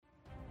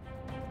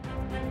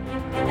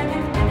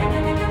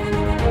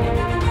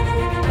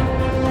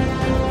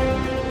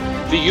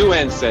The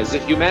UN says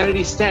that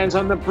humanity stands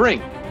on the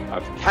brink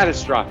of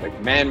catastrophic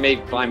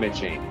man-made climate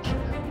change.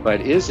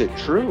 But is it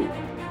true?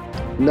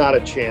 Not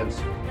a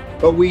chance.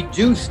 But we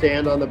do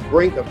stand on the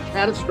brink of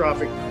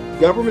catastrophic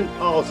government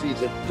policies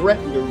that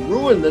threaten to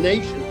ruin the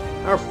nation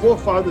our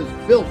forefathers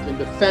built and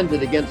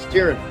defended against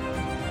tyranny.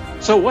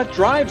 So what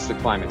drives the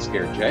climate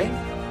scare, Jay?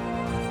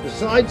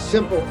 Besides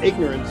simple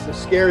ignorance, the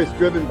scare is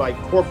driven by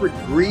corporate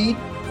greed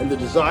and the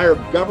desire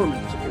of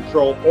government to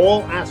control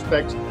all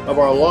aspects of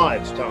our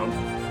lives, Tom.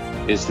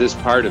 Is this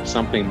part of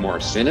something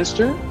more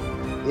sinister?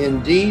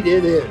 Indeed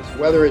it is.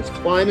 Whether it's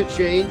climate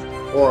change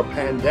or a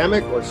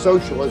pandemic or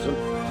socialism,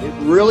 it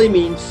really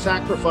means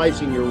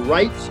sacrificing your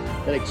rights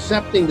and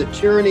accepting the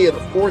tyranny of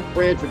the fourth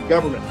branch of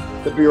government,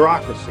 the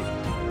bureaucracy.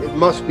 It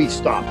must be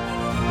stopped.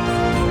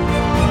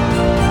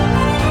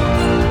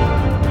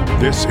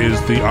 This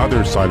is The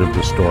Other Side of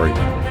the Story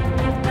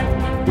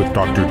with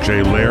Dr.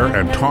 J. Lehr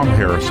and Tom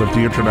Harris of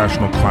the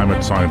International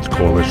Climate Science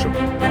Coalition.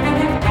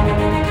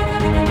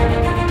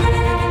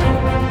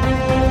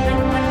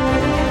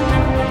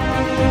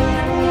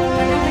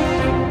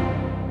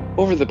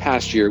 Over the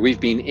past year, we've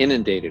been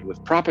inundated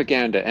with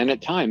propaganda and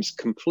at times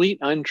complete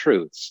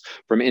untruths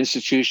from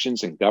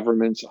institutions and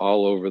governments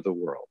all over the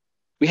world.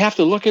 We have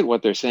to look at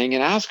what they're saying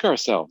and ask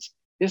ourselves,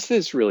 is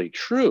this really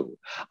true?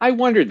 I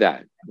wondered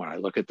that when I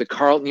look at the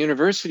Carleton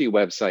University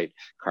website.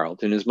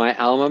 Carleton is my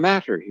alma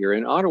mater here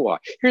in Ottawa.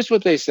 Here's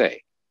what they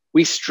say.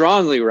 We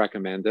strongly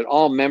recommend that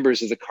all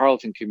members of the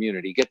Carleton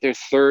community get their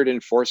third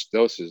and fourth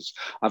doses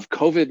of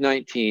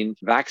COVID-19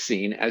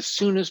 vaccine as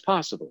soon as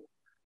possible.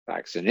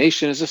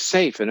 Vaccination is a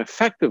safe and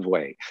effective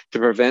way to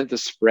prevent the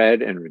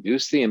spread and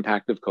reduce the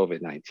impact of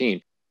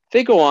COVID-19.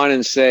 They go on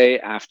and say,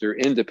 after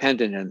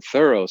independent and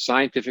thorough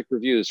scientific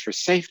reviews for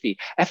safety,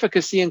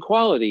 efficacy, and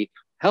quality,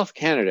 Health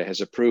Canada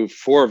has approved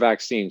 4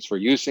 vaccines for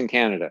use in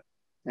Canada.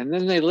 And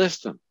then they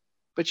list them.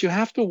 But you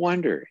have to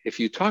wonder,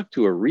 if you talk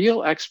to a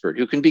real expert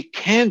who can be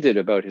candid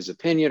about his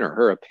opinion or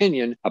her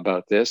opinion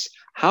about this,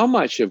 how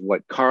much of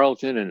what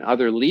Carleton and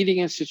other leading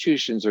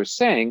institutions are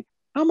saying,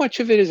 how much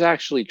of it is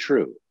actually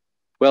true?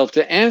 Well,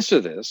 to answer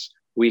this,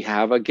 we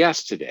have a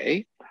guest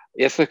today,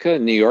 Ithaca,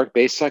 New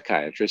York-based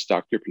psychiatrist,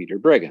 Dr. Peter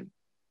Brigham.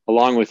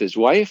 Along with his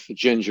wife,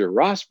 Ginger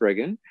Ross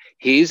Brigham,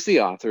 he's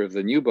the author of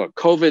the new book,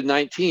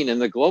 COVID-19 and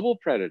the Global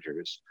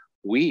Predators,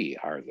 We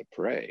Are the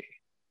Prey.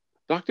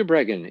 Dr.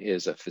 Brigham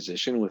is a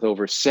physician with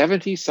over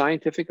 70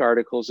 scientific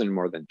articles and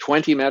more than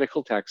 20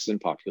 medical texts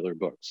and popular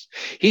books.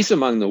 He's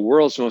among the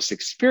world's most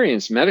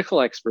experienced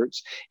medical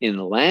experts in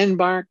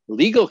landmark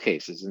legal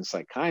cases in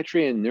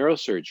psychiatry and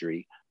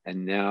neurosurgery,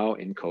 and now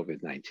in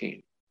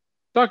COVID-19.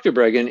 Dr.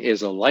 Brigham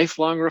is a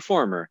lifelong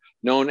reformer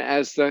known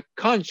as the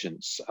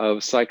conscience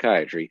of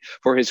psychiatry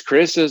for his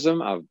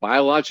criticism of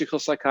biological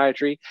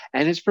psychiatry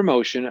and his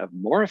promotion of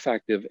more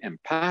effective,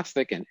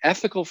 empathic, and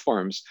ethical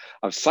forms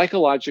of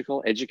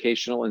psychological,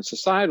 educational, and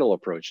societal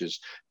approaches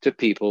to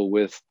people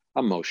with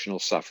emotional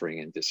suffering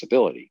and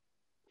disability.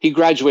 He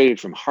graduated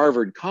from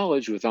Harvard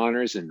College with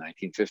honors in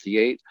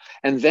 1958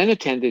 and then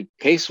attended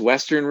Case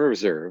Western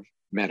Reserve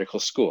Medical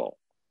School.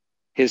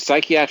 His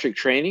psychiatric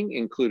training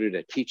included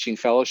a teaching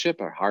fellowship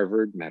at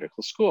Harvard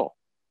Medical School.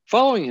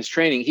 Following his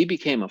training, he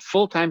became a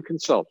full-time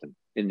consultant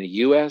in the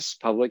U.S.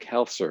 Public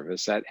Health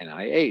Service at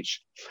NIH.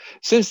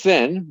 Since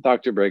then,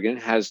 Dr. Brigham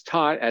has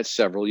taught at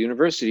several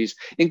universities,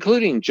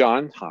 including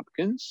Johns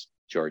Hopkins,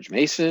 George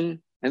Mason,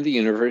 and the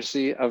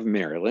University of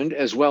Maryland,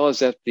 as well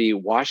as at the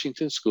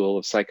Washington School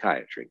of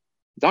Psychiatry.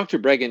 Dr.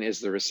 Brigham is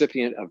the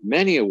recipient of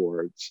many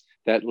awards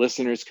that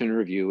listeners can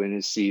review in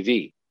his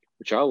CV,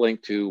 which I'll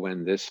link to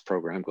when this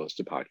program goes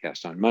to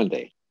podcast on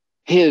Monday.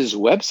 His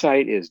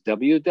website is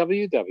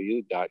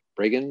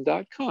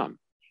www.brigham.com.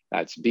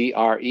 That's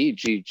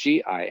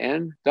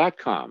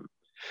BREGGIN.com.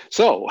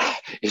 So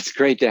it's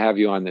great to have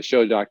you on the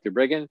show, Dr.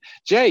 Brigham.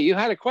 Jay, you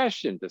had a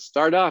question to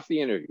start off the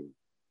interview.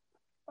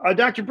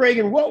 Dr.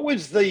 Brigham, what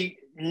was the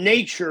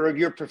nature of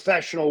your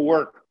professional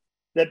work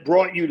that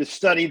brought you to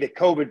study the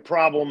COVID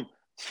problem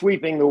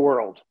sweeping the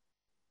world?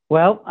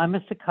 Well, I'm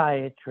a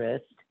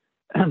psychiatrist,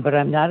 but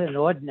I'm not an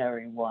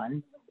ordinary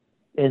one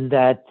in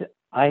that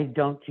I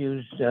don't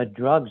use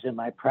drugs in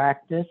my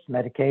practice,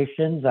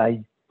 medications.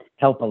 I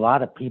help a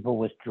lot of people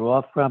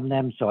withdraw from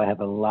them, so I have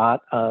a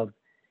lot of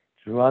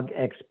drug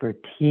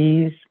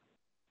expertise,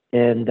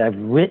 and I've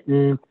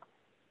written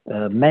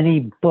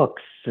many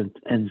books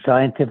and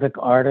scientific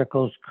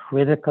articles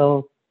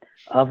critical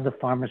of the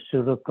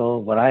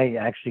pharmaceutical, what I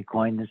actually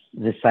coined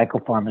the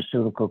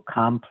psychopharmaceutical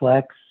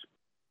complex,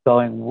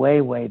 going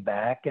way, way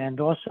back, and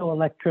also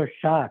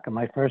electroshock. And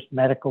my first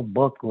medical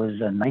book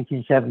was a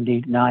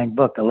 1979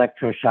 book,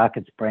 Electroshock,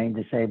 Its Brain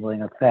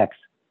Disabling Effects.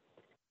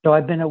 So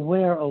I've been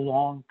aware a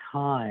long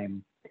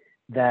time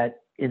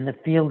that in the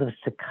field of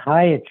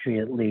psychiatry,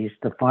 at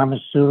least, the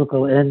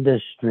pharmaceutical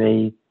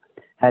industry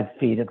had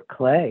feet of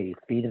clay,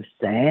 feet of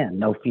sand,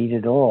 no feet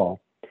at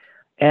all.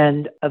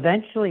 And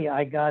eventually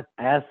I got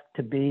asked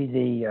to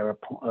be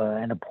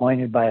and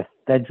appointed by a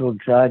federal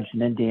judge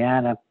in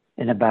Indiana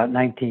in about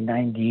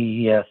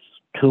 1992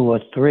 or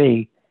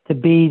 3 to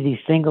be the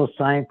single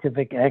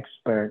scientific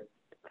expert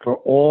for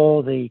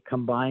all the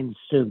combined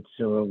suits,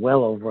 there were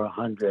well over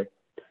 100,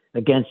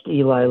 against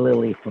Eli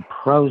Lilly for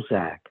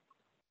Prozac.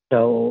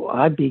 So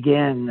I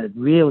began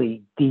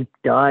really deep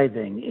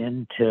diving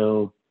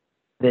into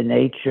the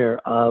nature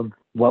of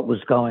what was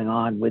going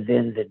on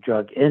within the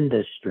drug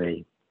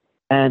industry.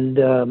 And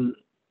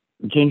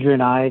Ginger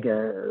and I,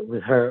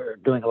 with her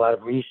doing a lot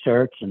of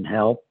research and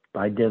help,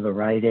 I did the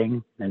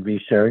writing and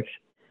research.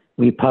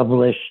 We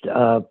published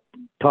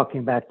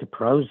Talking Back to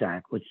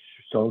Prozac, which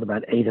sold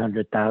about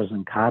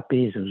 800,000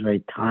 copies. It was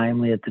very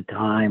timely at the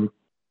time.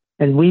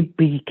 And we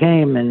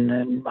became,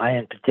 and I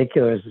in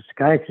particular as a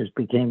psychiatrist,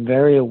 became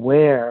very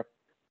aware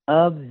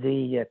of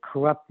the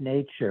corrupt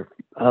nature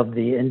of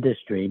the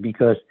industry,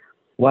 because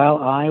while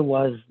I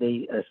was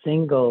the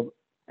single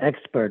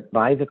expert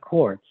by the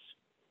courts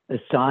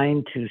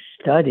assigned to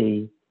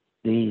study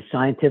the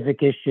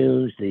scientific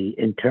issues, the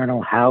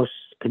internal house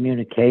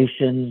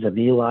communications of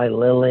Eli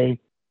Lilly,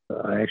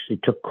 I actually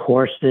took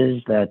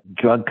courses that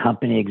drug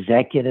company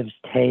executives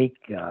take,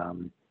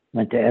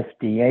 went to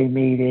FDA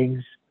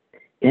meetings,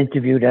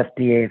 interviewed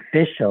FDA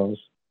officials.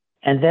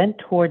 And then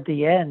toward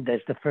the end,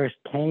 as the first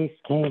case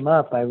came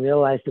up, I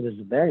realized it was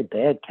a very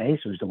bad case.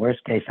 It was the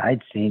worst case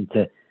I'd seen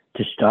to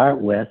start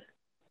with.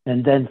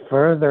 And then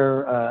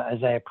further,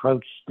 as I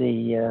approached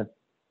the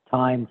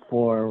time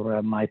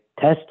for my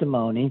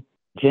testimony,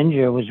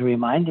 Ginger was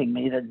reminding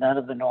me that none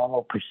of the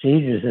normal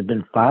procedures had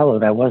been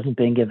followed. I wasn't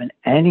being given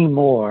any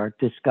more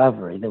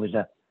discovery. There was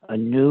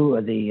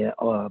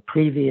the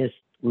previous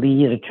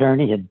lead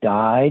attorney had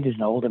died. He's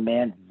an older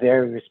man,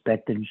 very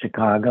respected in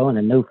Chicago, and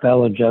a new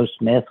fellow, Joe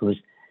Smith, was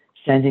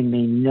sending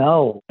me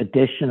no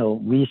additional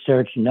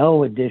research,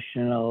 no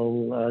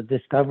additional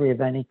discovery of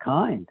any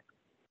kind.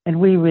 And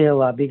we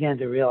began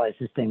to realize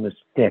this thing was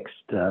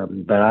fixed,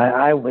 but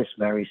I was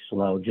very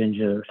slow.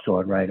 Ginger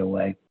saw it right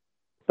away.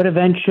 But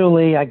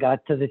eventually I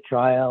got to the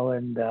trial,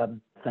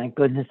 and thank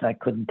goodness I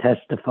couldn't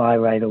testify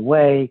right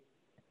away.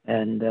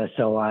 And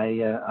so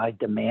I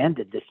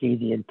demanded to see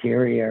the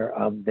interior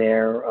of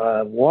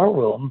their war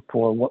room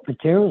for what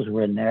materials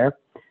were in there.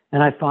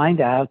 And I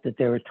find out that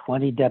there were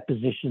 20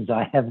 depositions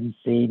I haven't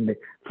seen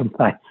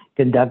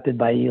conducted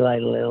by Eli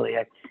Lilly.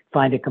 I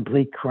find a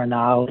complete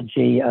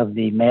chronology of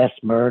the mass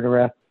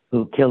murderer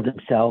who killed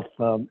himself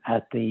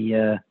at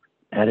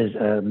his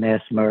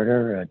mass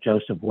murder.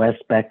 Joseph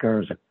Westbecker. It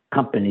was a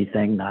company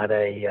thing, not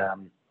a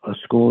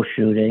school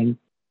shooting.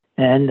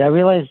 And I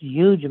realized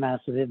huge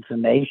amounts of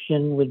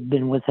information had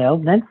been withheld.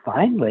 And then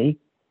finally,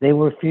 they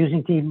were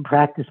refusing to even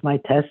practice my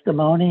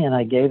testimony. And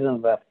I gave them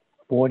about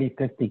 40,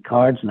 50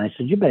 cards. And I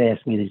said, you better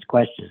ask me these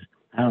questions.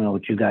 I don't know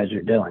what you guys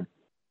are doing.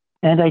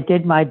 And I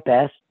did my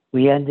best.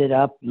 We ended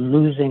up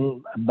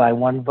losing by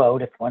one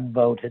vote. If one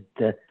vote had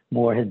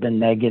been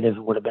negative,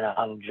 it would have been a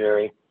hung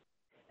jury.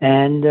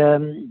 And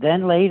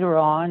then later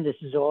on, this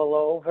is all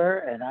over,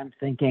 and I'm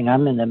thinking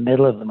I'm in the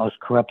middle of the most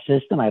corrupt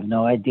system. I have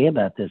no idea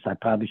about this. I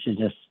probably should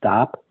just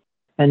stop.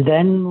 And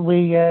then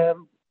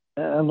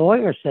a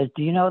lawyer says,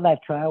 do you know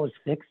that trial was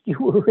fixed you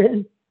were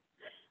in?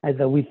 I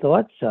thought, we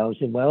thought so. I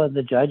said, well,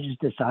 the judges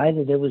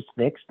decided it was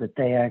fixed, that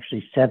they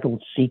actually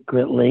settled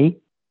secretly.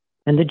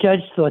 And the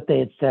judge thought they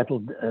had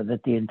settled,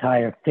 that the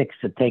entire fix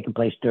had taken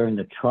place during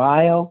the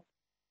trial.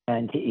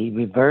 And he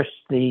reversed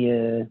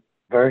the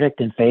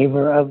verdict in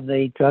favor of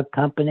the drug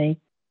company,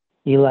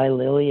 Eli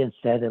Lilly, and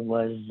said it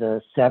was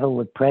settled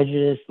with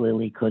prejudice.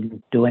 Lilly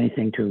couldn't do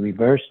anything to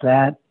reverse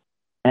that.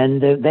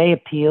 And they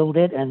appealed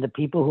it, and the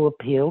people who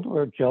appealed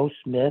were Joe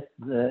Smith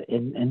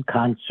in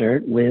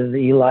concert with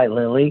Eli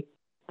Lilly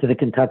to the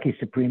Kentucky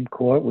Supreme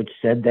Court, which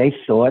said they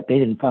saw it. They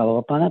didn't follow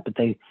up on it, but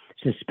they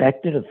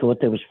suspected or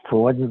thought there was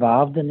fraud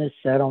involved in this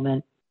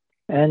settlement.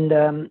 And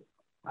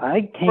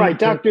I came right,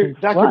 Dr.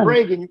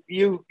 Reagan,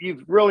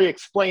 you've really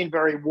explained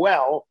very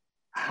well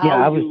how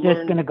I was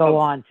just going to go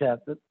on to.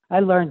 I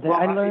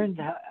learned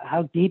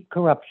how deep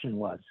corruption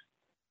was.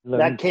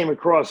 That came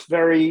across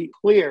very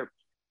clear.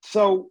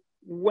 So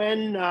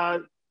when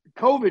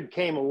COVID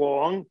came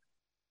along,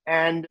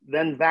 and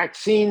then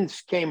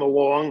vaccines came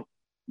along,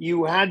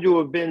 you had to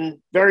have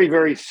been very,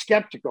 very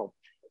skeptical.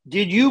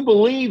 Did you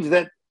believe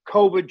that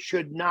COVID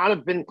should not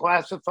have been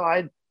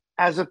classified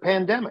as a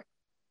pandemic?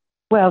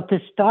 Well, to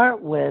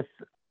start with,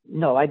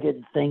 no, I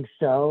didn't think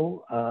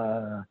so.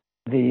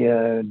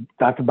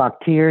 Dr.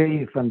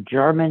 Bakhtiri from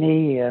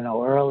Germany,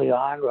 early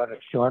on wrote a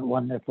short,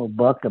 wonderful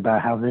book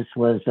about how this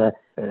was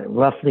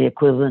roughly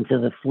equivalent to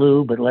the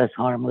flu, but less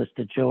harmless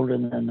to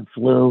children than the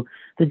flu.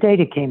 The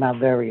data came out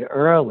very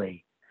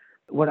early.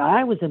 What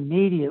I was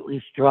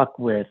immediately struck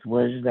with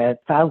was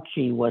that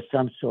Fauci was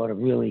some sort of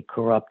really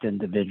corrupt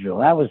individual.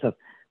 That was the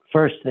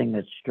first thing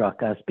that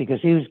struck us,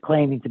 because he was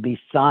claiming to be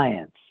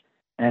science.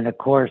 And of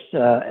course,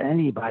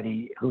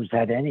 anybody who's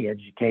had any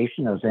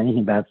education, knows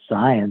anything about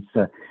science,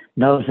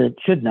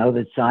 should know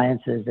that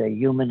science is a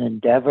human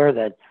endeavor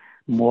that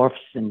morphs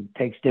and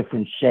takes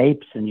different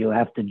shapes, and you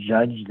have to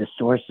judge the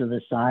source of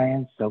the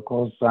science,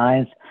 so-called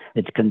science.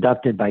 It's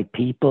conducted by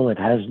people. It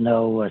has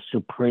no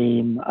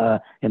supreme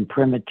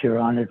imprimatur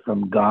on it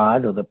from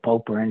God or the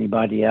Pope or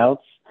anybody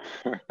else.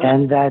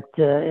 And that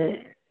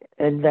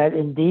and that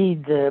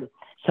indeed the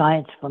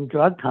science from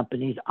drug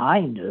companies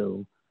I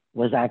knew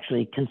was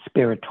actually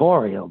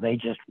conspiratorial. They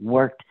just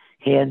worked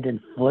hand and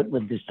foot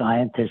with the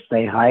scientists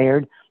they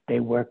hired. They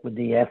worked with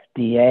the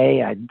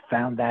FDA. I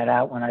found that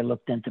out when I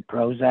looked into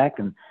Prozac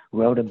and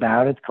wrote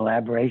about it,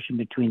 collaboration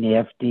between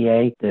the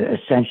FDA to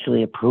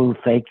essentially approve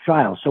fake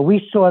trials. So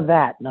we saw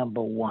that,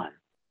 number one.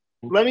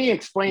 Let me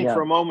explain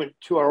for a moment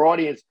to our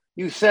audience.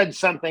 You said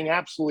something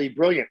absolutely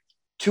brilliant.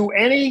 To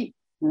any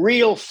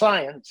real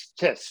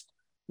scientist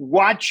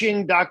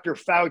watching Dr.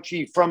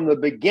 Fauci from the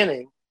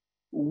beginning,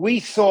 we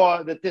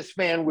saw that this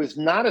man was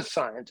not a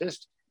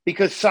scientist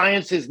because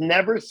science is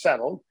never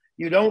settled.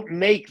 You don't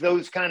make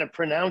those kind of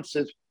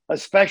pronouncements,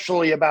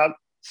 especially about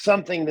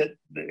something that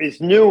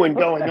is new and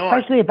going on.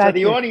 Especially about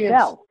the yourself.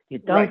 Audience, you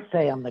don't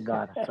say I'm the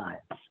god of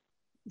science.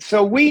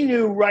 So we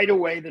knew right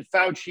away that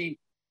Fauci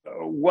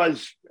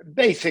was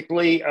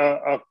basically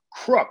a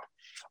crook.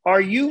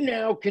 Are you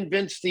now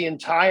convinced the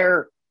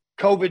entire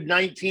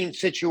COVID-19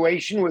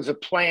 situation was a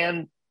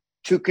plan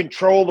to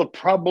control the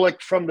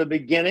public from the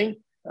beginning?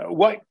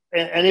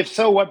 And if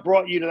so, what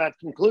brought you to that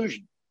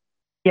conclusion?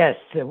 Yes.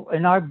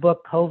 In our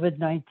book,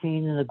 COVID-19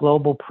 and the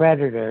Global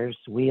Predators,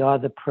 We Are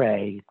the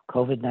Prey,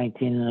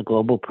 COVID-19 and the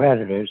Global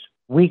Predators,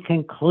 we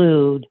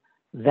conclude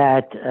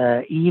that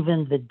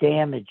even the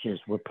damages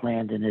were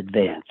planned in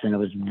advance. And it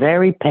was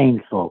very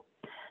painful.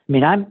 I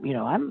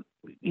mean,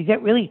 you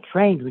get really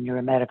trained when you're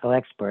a medical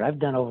expert. I've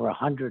done over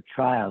 100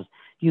 trials.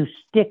 You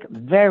stick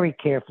very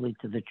carefully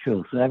to the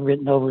truth. I've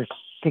written over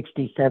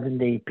 60,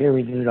 70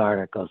 peer-reviewed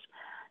articles.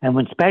 And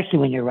especially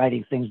when you're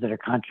writing things that are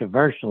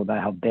controversial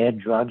about how bad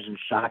drugs and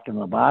shock and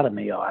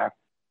lobotomy are,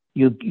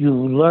 you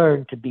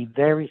learn to be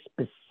very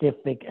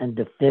specific and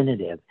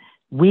definitive.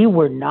 We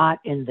were not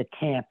in the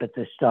camp at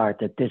the start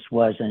that this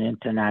was an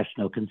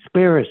international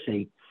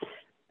conspiracy.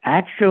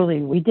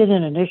 Actually, we did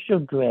an initial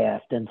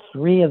draft, and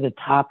 3 of the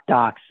top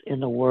docs in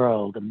the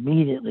world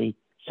immediately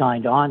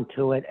signed on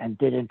to it and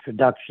did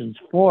introductions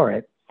for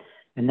it.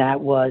 And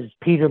that was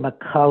Peter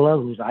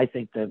McCullough, who's, I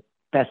think, the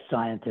best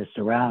scientist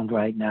around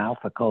right now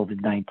for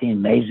COVID-19,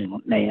 amazing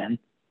man,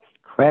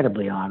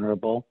 incredibly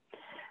honorable.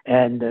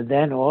 And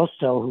then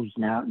also, who's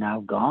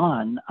now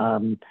gone,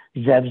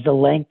 Zev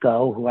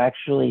Zelenko, who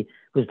actually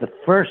was the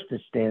first to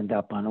stand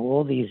up on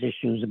all these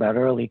issues about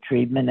early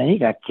treatment, and he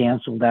got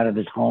canceled out of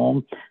his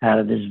home, out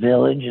of his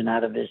village, and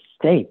out of his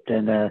state,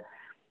 and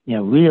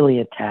really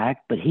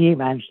attacked. But he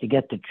managed to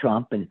get to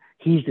Trump, and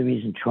he's the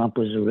reason Trump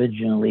was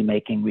originally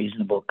making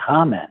reasonable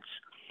comments.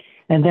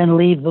 And then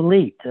Lee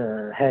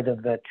Valit, head of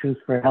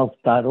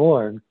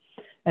truthforhealth.org.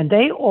 And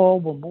they all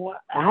were more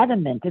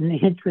adamant in the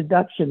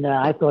introduction than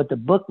I thought the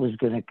book was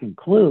going to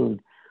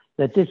conclude,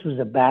 that this was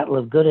a battle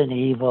of good and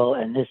evil,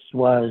 and this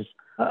was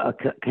a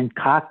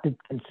concocted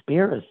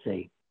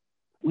conspiracy.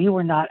 We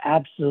were not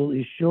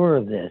absolutely sure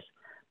of this.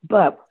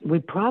 But we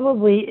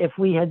probably, if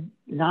we had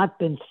not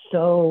been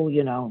so,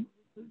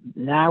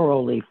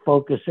 narrowly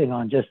focusing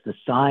on just the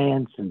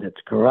science and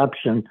its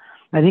corruption,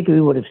 I think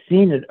we would have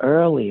seen it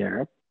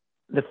earlier.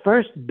 The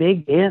first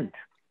big hint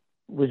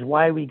was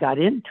why we got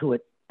into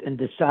it and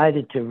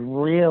decided to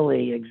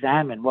really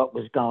examine what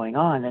was going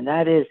on. And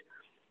that is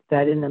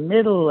that in the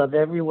middle of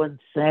everyone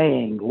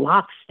saying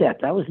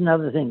lockstep, that was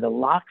another thing, the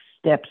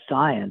lockstep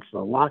science,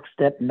 the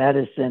lockstep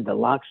medicine, the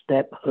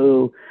lockstep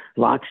WHO,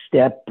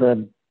 lockstep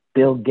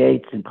Bill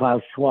Gates and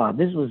Klaus Schwab.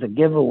 This was a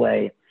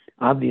giveaway,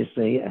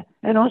 obviously.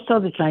 And also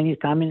the Chinese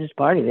Communist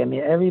Party. I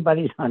mean,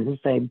 everybody's on the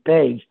same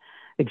page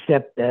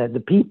except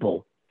the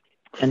people.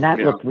 And that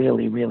looked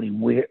really, really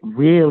weird,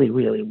 really,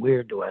 really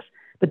weird to us.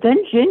 But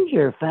then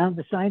Ginger found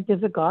the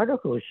scientific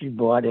article she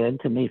brought in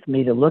for me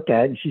to look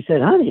at, and she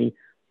said, "Honey,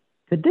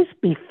 could this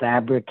be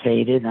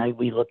fabricated?" And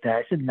we looked at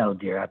it. I said, "No,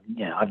 dear.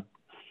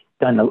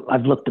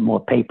 I've looked at more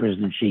papers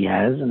than she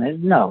has, and I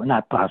said, no,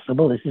 not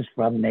possible. This is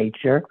from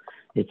Nature.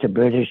 It's a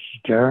British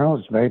journal.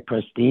 It's very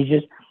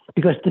prestigious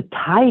because the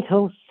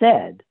title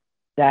said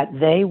that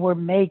they were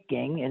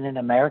making in an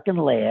American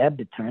lab.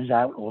 It turns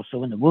out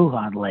also in the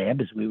Wuhan lab,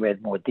 as we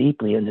read more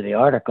deeply into the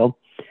article,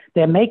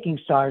 they're making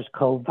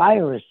SARS-CoV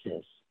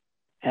viruses."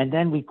 And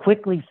then we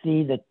quickly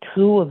see that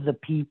 2 of the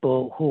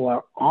people who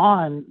are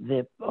on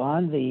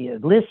the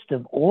list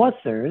of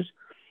authors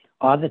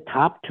are the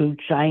top 2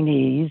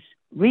 Chinese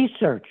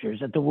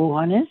researchers at the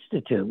Wuhan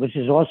Institute, which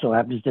also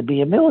happens to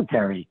be a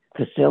military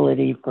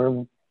facility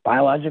for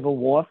biological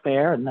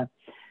warfare. And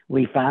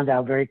we found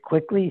out very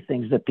quickly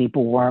things that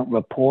people weren't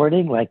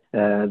reporting, like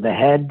the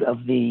head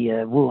of the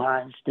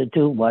Wuhan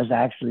Institute was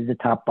actually the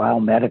top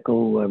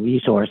biomedical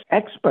resource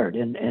expert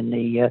in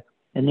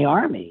the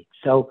Army.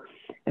 So,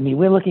 I mean,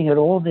 we're looking at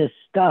all this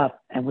stuff,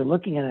 and we're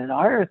looking at an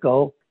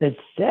article that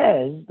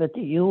says that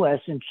the U.S.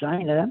 and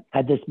China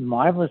had this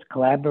marvelous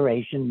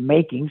collaboration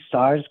making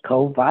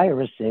SARS-CoV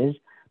viruses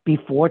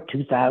before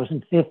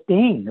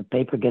 2015. The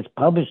paper gets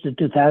published in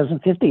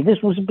 2015.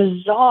 This was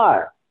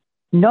bizarre.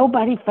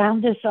 Nobody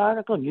found this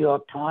article. New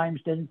York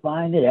Times didn't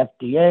find it.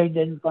 FDA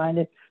didn't find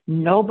it.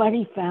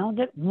 Nobody found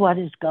it. What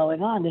is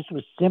going on? This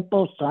was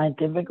simple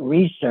scientific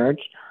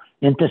research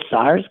into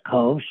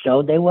SARS-CoV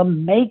showed they were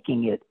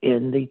making it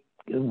in the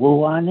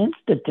Wuhan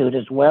Institute,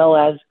 as well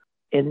as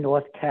in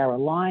North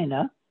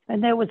Carolina.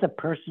 And there was a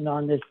person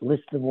on this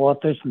list of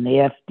authors from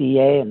the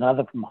FDA,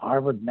 another from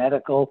Harvard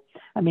Medical.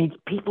 I mean,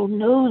 people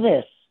knew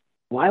this.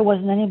 Why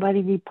wasn't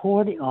anybody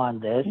reporting on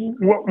this?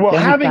 Well,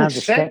 having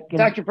said,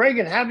 Dr.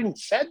 Bregan, having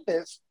said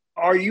this,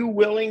 are you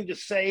willing to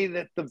say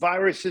that the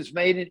viruses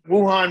made in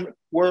Wuhan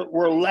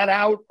were let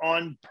out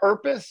on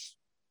purpose?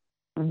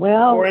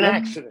 Well, or an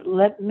accident?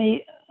 Let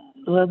me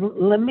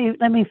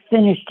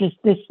finish just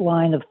this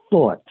line of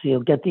thought so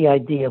you'll get the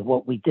idea of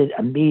what we did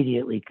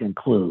immediately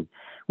conclude.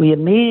 We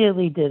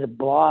immediately did a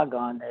blog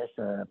on this,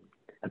 a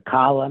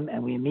column,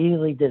 and we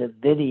immediately did a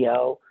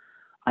video.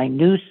 I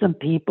knew some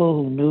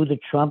people who knew the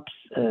Trump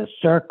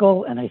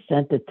circle, and I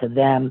sent it to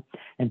them.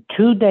 And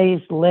 2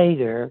 days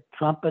later,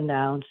 Trump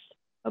announced,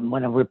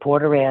 when a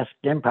reporter asked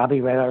him, probably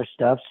read our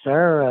stuff,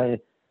 "Sir,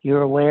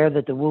 you're aware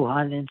that the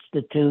Wuhan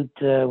Institute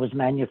was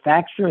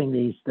manufacturing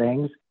these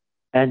things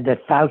and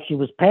that Fauci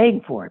was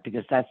paying for it,"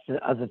 because that's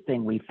the other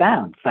thing we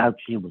found.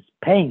 Fauci was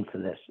paying for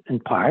this, in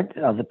part.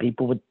 Other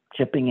people were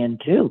chipping in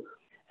too.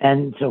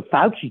 And so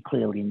Fauci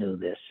clearly knew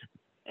this.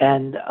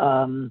 And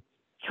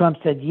Trump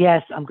said,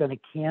 yes, I'm going to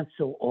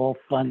cancel all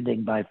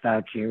funding by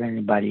Fauci or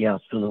anybody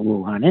else for the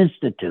Wuhan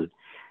Institute.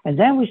 And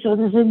then we saw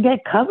this didn't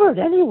get covered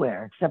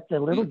anywhere except a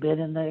little bit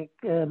in the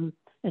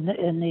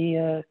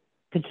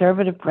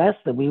conservative press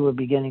that we were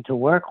beginning to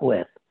work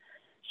with.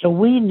 So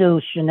we knew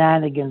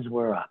shenanigans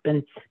were up.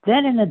 And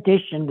then in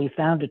addition, we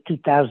found a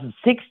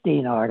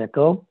 2016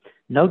 article,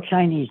 no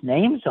Chinese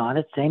names on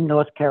it, same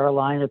North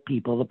Carolina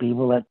people, the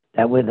people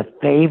that were the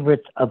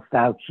favorites of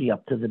Fauci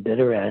up to the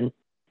bitter end.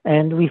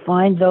 And we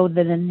find, though,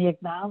 that in the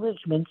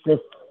acknowledgments, they're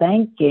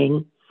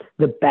thanking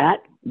the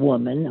Bat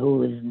woman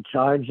who is in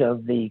charge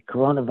of the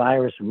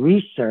coronavirus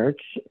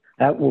research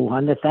at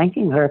Wuhan. They're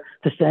thanking her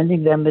for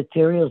sending them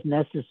materials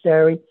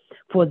necessary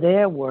for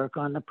their work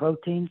on the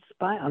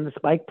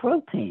spike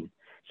protein.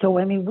 So,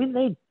 I mean, we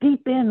laid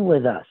deep in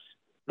with us.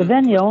 But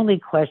then the only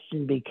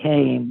question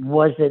became,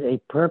 was it a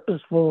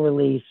purposeful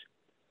release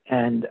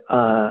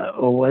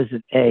or was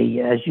it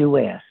as you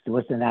asked,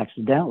 was it an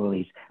accidental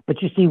release?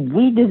 But you see,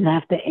 we didn't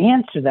have to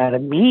answer that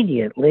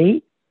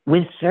immediately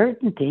with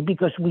certainty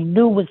because we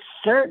knew with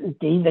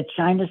certainty that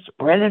China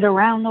spread it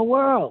around the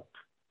world.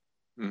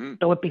 Mm-hmm.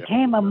 So it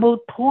became a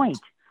moot point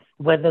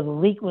whether the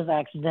leak was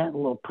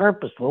accidental or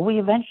purposeful. We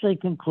eventually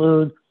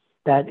conclude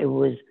that it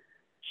was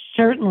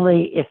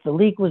certainly, if the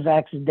leak was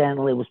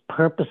accidental, it was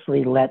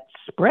purposely let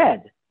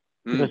spread.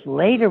 Mm-hmm. Because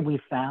later we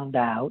found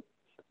out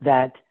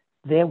that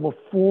there were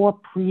 4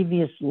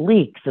 previous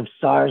leaks of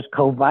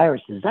SARS-CoV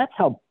viruses. That's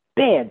how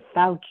bad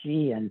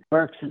Fauci and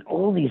Birx and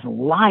all these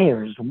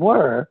liars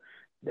were.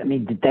 I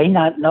mean, did they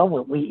not know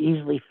what we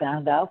easily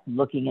found out from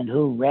looking in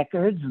WHO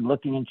records and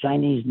looking in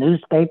Chinese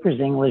newspapers,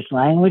 English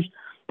language,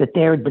 that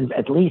there had been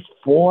at least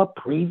 4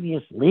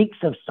 previous leaks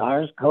of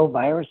SARS-CoV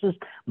viruses,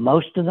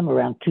 most of them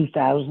around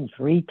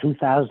 2003,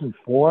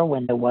 2004,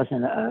 when there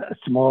wasn't a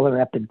smaller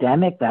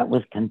epidemic that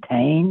was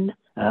contained.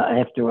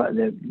 After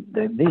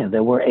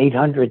there were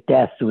 800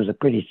 deaths. It was a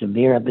pretty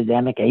severe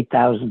epidemic.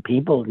 8,000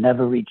 people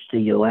never reached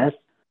the U.S.,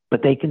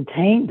 but they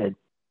contained it.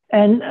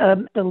 And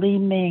the Li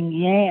Ming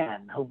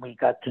Yan, who we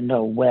got to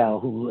know well,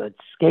 who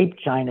escaped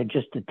China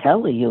just to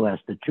tell the U.S.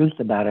 the truth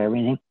about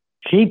everything,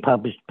 she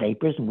published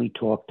papers, and we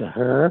talked to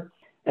her,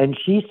 and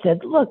she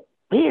said, look,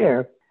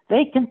 Peter,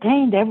 they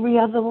contained every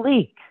other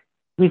leak.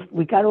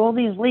 We got all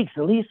these leaks,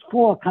 at least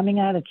 4 coming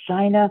out of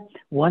China,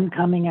 1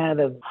 coming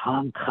out of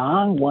Hong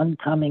Kong, 1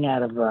 coming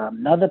out of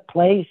another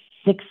place,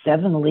 6,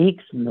 7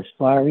 leaks from the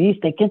Far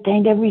East. They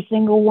contained every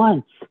single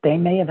one. They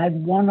may have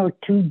had 1 or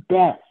 2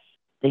 deaths.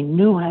 They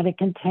knew how to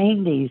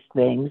contain these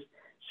things,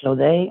 so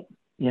they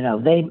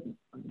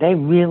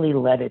really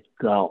let it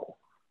go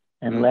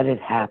and let it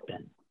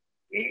happen.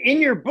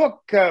 In your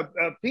book,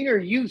 Peter,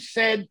 you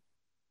said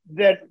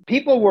that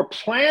people were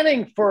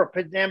planning for a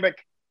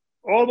pandemic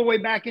all the way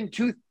back in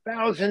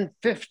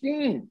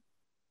 2015.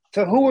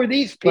 So who are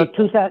these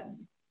people?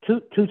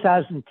 Well,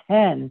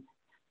 2010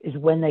 is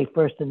when they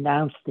first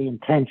announced the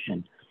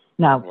intention.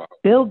 Now, wow.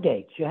 Bill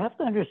Gates, you have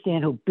to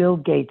understand who Bill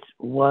Gates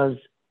was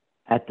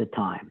at the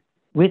time.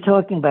 We're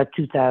talking about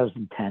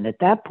 2010. At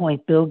that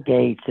point, Bill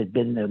Gates had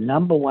been the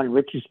number 1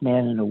 richest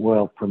man in the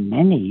world for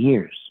many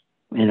years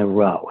in a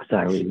row, as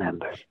I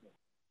remember.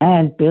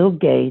 And Bill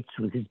Gates,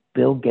 with his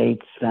Bill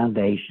Gates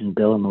Foundation,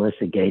 Bill and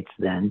Melinda Gates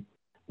then,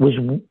 was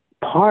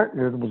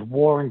partnered with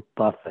Warren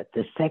Buffett,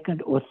 the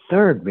 2nd or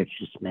 3rd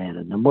richest man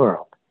in the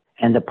world.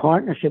 And the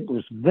partnership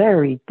was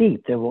very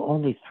deep. There were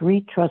only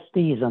 3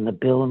 trustees on the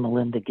Bill and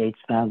Melinda Gates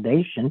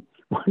Foundation.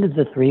 One of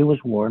the 3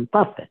 was Warren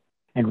Buffett.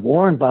 And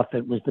Warren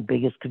Buffett was the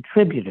biggest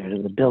contributor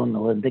to the Bill and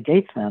Melinda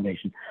Gates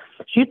Foundation.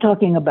 So you're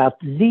talking about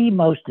the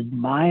most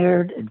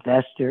admired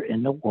investor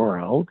in the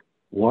world,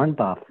 Warren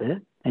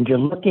Buffett, and you're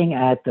looking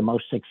at the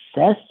most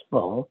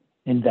successful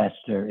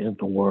investor in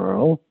the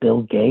world,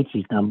 Bill Gates,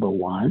 he's number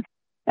 1.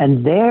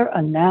 And they're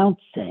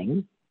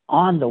announcing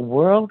on the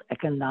World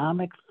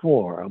Economic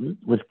Forum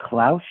with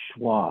Klaus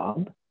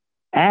Schwab,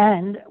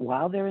 and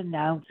while they're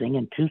announcing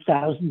in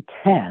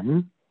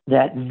 2010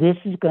 that this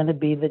is going to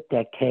be the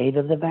decade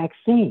of the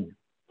vaccine.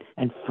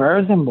 And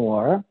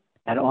furthermore,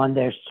 that on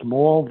their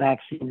small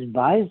vaccine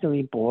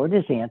advisory board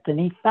is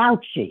Anthony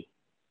Fauci,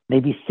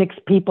 maybe 6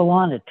 people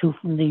on it, 2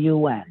 from the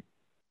UN.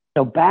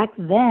 So back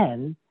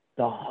then,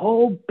 the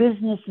whole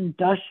business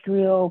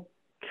industrial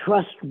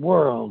trust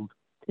world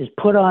is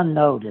put on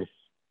notice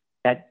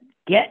that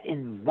get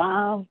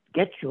involved,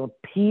 get your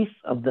piece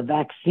of the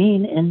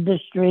vaccine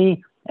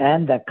industry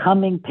and the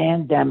coming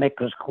pandemic,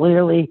 because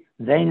clearly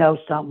they know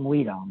something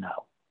we don't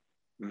know.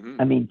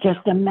 Mm-hmm. I mean,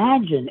 just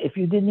imagine if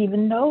you didn't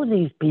even know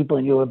these people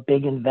and you're a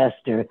big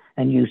investor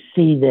and you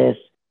see this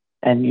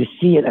and you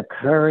see it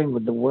occurring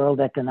with the World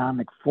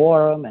Economic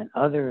Forum and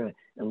other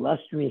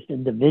illustrious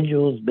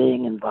individuals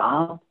being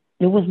involved.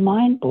 It was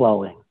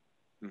mind-blowing.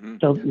 Mm-hmm.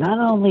 So not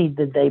only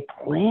did they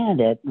plan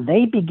it,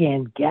 they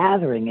began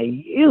gathering a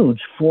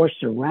huge force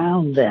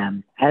around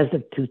them as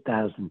of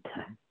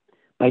 2010.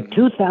 By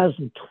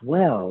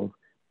 2012,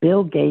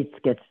 Bill Gates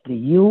gets the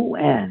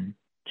UN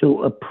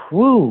to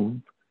approve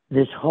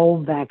this whole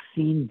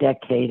vaccine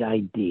decade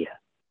idea.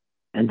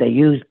 And they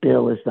use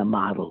Bill as the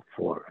model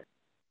for it.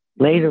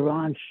 Later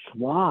on,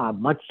 Schwab,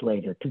 much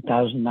later,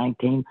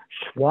 2019,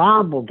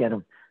 Schwab will get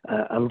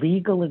a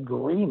legal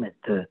agreement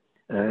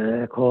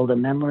called a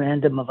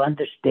Memorandum of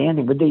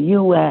Understanding with the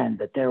UN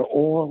that they're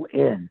all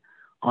in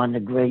on the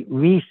Great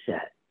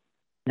Reset.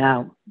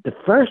 Now, the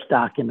first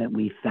document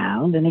we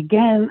found, and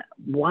again,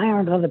 why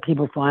aren't other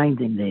people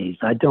finding these?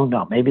 I don't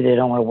know. Maybe they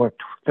don't want to work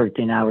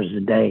 13 hours a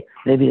day.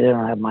 Maybe they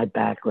don't have my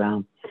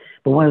background.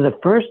 But one of the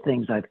first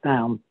things I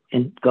found,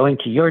 in going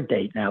to your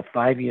date now,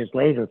 5 years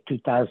later,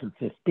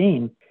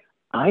 2015,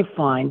 I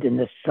find in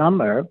the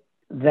summer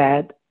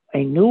that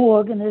a new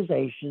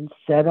organization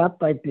set up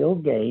by Bill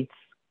Gates,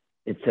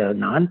 it's a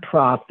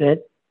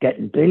nonprofit,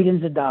 getting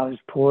billions of dollars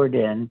poured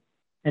in.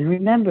 And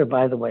remember,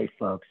 by the way,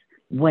 folks,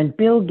 when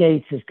Bill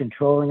Gates is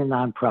controlling a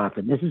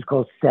nonprofit, this is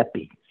called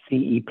CEPI,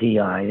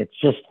 C-E-P-I, it's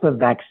just for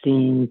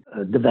vaccine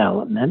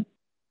development.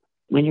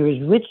 When you're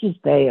as rich as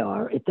they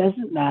are, it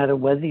doesn't matter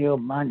whether your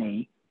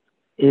money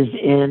is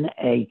in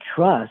a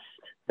trust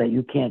that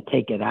you can't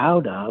take it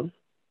out of,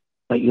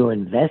 but you're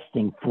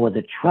investing for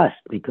the trust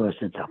because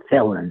it's a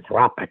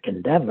philanthropic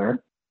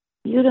endeavor.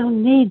 You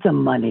don't need the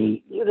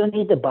money. You don't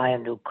need to buy a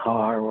new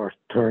car or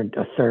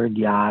a third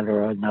yacht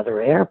or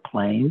another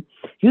airplane.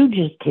 You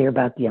just care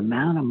about the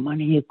amount of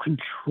money you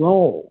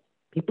control.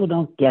 People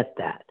don't get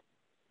that.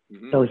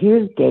 Mm-hmm. So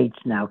here's Gates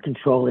now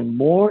controlling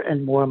more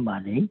and more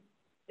money.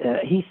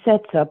 He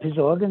sets up his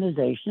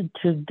organization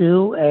to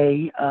do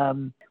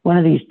one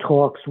of these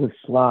talks with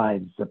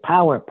slides, a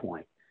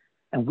PowerPoint.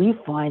 And we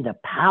find a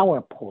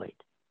PowerPoint,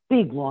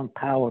 big, long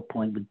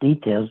PowerPoint with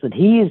details that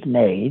he has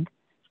made.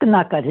 It's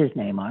not got his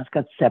name on it. It's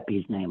got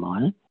CEPI's name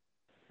on it.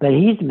 But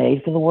he's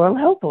made for the World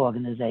Health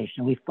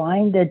Organization. We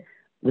find that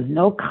with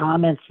no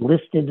comments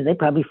listed, they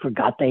probably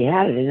forgot they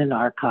had it in an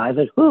archive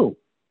at WHO.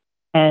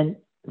 And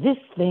this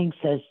thing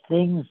says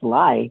things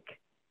like,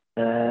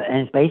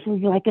 and it's basically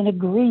like an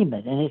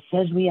agreement. And it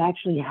says we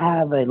actually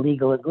have a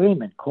legal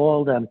agreement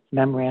called a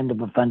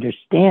Memorandum of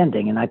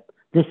Understanding. And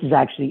this is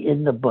actually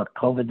in the book,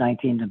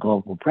 COVID-19 to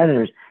Global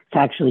Predators. It's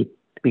actually,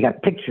 we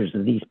got pictures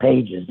of these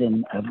pages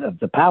of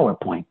the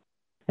PowerPoint.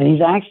 And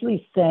he's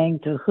actually saying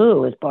to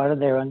WHO, as part of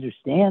their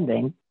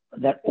understanding,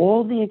 that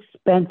all the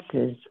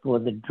expenses for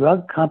the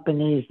drug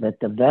companies that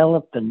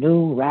develop the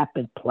new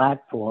rapid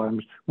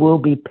platforms will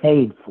be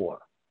paid for.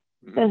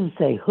 It doesn't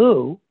say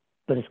who,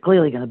 but it's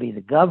clearly going to be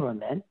the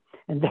government.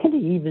 And then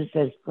he even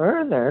says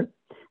further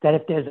that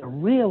if there's a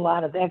real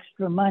lot of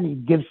extra money,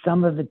 give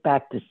some of it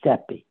back to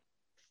CEPI.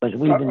 All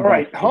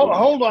right,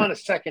 hold on a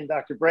second,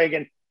 Dr.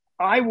 Bregan.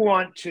 I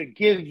want to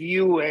give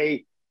you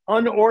a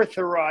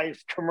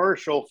unauthorized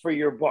commercial for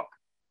your book.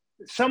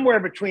 Somewhere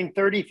between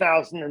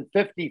 30,000 and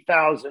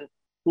 50,000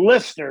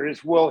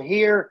 listeners will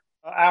hear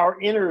our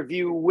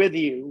interview with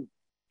you.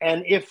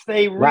 And if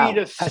they read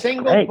a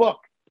single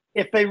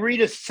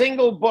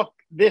book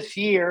this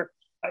year,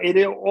 it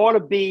ought to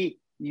be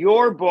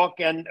your book.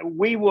 And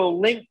we will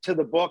link to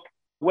the book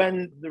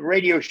when the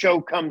radio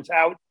show comes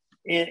out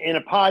in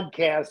a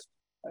podcast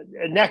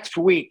next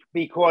week,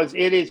 because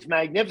it is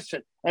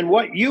magnificent. And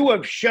what you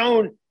have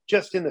shown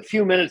just in the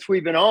few minutes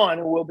we've been on,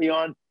 and we'll be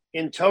on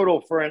in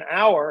total for an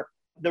hour,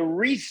 the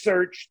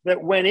research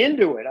that went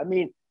into it. I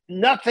mean,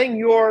 nothing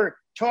you're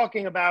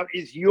talking about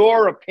is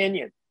your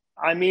opinion.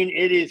 I mean,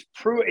 it is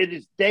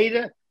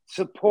data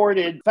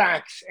supported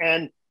facts.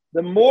 And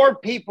the more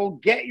people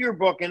get your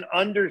book and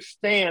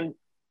understand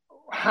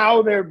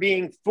how they're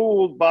being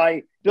fooled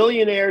by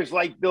billionaires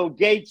like Bill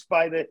Gates,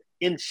 by the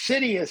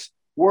insidious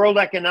World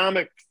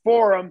Economic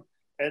Forum,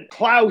 and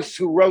Klaus,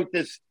 who wrote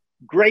this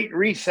Great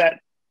Reset,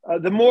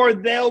 the more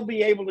they'll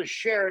be able to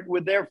share it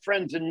with their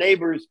friends and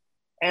neighbors,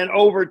 and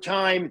over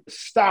time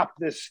stop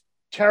this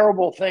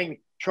terrible thing,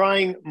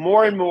 trying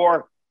more and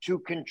more to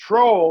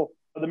control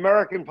the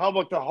American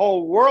public, the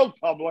whole world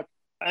public,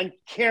 and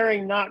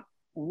caring not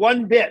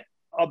one bit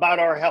about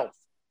our health.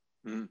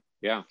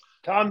 Yeah.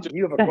 Tom,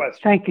 you have a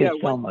question. Thank you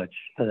so much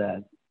for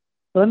that.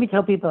 Well, let me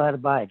tell people how to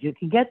buy it. You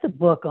can get the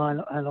book on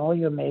all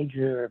your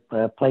major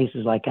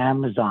places like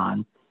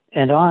Amazon.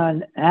 And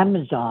on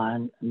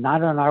Amazon,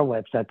 not on our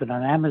website, but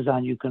on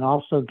Amazon, you can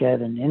also get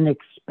an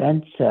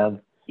inexpensive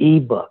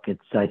ebook.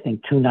 It's, I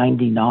think,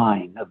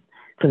 $2.99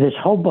 for this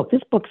whole book.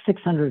 This book's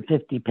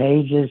 650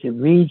 pages. It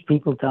reads,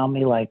 people tell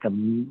me, like a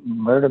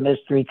murder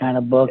mystery kind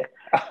of book.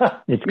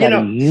 It's got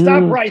a huge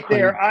stop right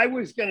there. I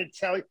was going to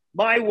tell you,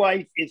 my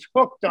wife is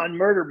hooked on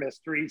murder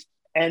mysteries,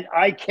 and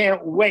I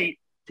can't wait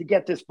to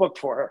get this book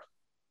for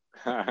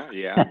her.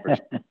 Yeah.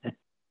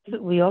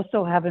 We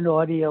also have an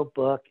audio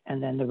book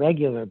and then the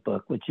regular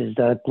book, which is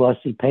a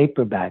glossy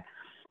paperback.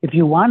 If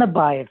you want to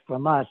buy it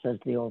from us as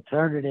the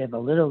alternative, a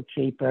little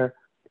cheaper,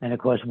 and of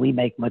course we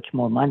make much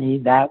more money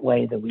that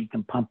way that we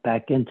can pump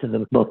back into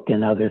the book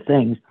and other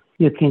things,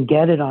 you can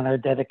get it on our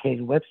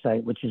dedicated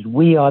website, which is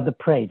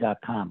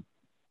wearetheprey.com.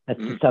 That's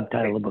the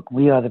subtitle of the book,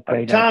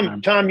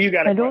 wearetheprey.com. Tom, you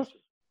got a question.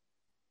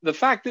 The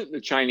fact that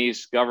the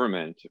Chinese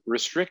government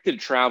restricted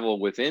travel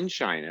within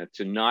China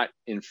to not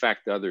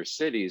infect other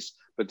cities,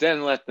 but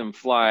then let them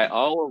fly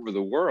all over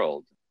the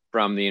world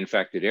from the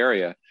infected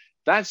area,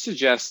 that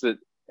suggests that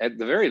at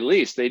the very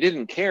least, they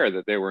didn't care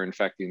that they were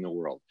infecting the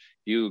world.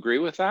 Do you agree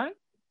with that?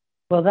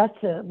 Well,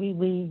 that's we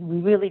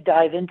really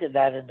dive into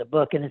that in the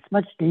book, and it's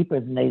much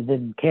deeper than they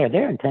didn't care.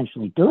 They're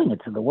intentionally doing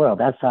it to the world.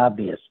 That's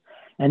obvious.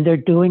 And they're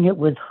doing it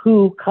with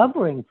WHO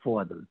covering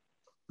for them.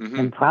 Mm-hmm.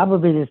 And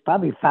there's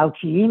probably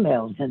Fauci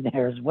emails in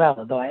there as well,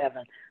 although I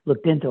haven't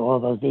looked into all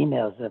those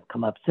emails that have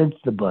come up since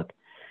the book.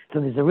 So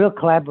there's a real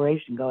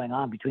collaboration going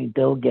on between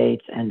Bill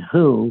Gates and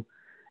WHO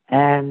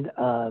and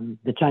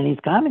the Chinese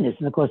communists.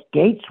 And of course,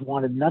 Gates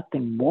wanted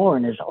nothing more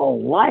in his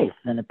whole life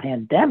than a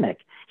pandemic.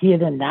 He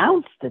had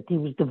announced that he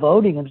was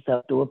devoting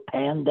himself to a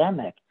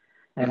pandemic.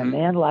 And a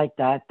man like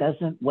that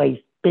doesn't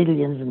waste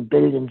billions and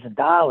billions of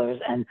dollars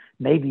and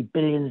maybe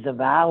billions of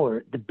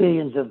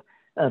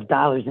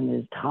dollars in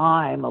his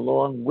time,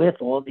 along with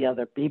all the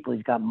other people.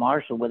 He's got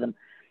Marshall with him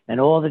and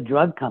all the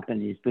drug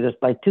companies, because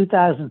by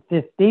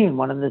 2015,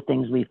 one of the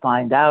things we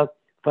find out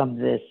from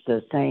this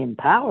same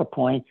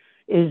PowerPoint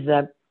is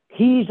that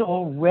he's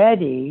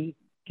already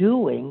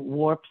doing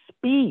warp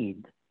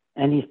speed,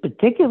 and he's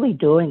particularly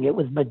doing it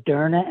with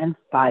Moderna and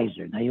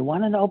Pfizer. Now, you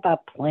want to know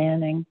about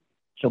planning?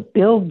 So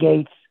Bill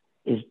Gates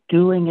is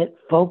doing it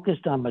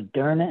focused on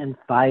Moderna and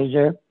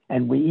Pfizer,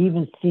 and we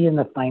even see in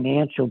the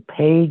financial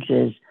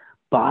pages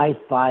by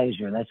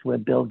Pfizer. That's where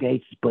Bill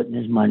Gates is putting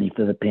his money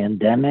for the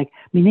pandemic.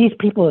 I mean, these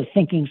people are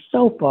thinking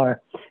so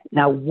far.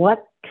 Now,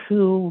 what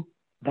two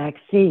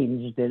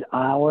vaccines did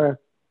our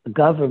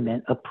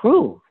government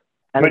approve?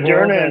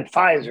 Moderna and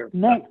Pfizer.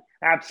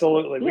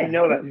 Absolutely. Yeah. We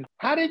know that.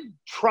 How did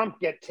Trump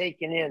get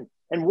taken in?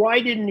 And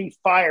why didn't he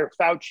fire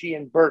Fauci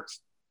and Birx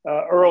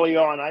early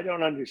on? I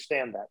don't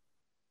understand that.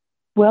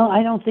 Well,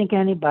 I don't think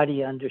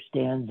anybody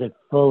understands it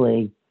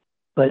fully.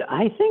 But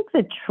I think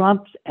that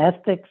Trump's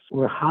ethics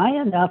were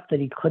high enough that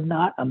he could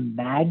not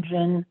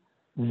imagine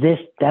this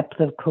depth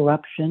of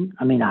corruption.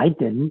 I mean, I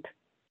didn't.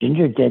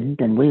 Ginger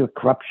didn't, and we were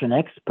corruption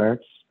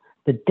experts.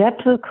 The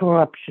depth of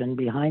corruption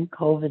behind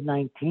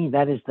COVID-19,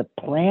 that is the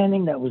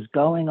planning that was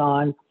going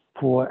on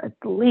for at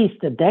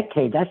least a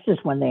decade. That's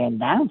just when they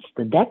announced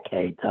the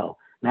decade, though.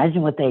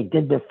 Imagine what they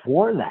did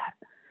before that.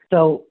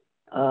 So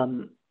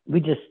we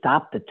just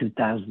stopped at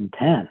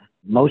 2010,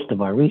 most of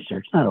our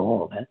research, not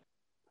all of it.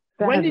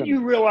 When did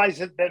you realize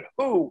that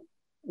WHO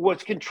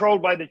was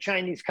controlled by the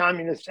Chinese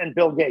communists and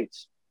Bill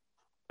Gates?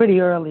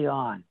 Pretty early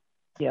on.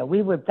 Yeah,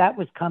 that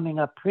was coming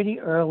up pretty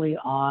early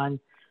on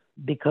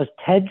because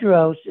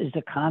Tedros is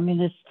a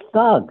communist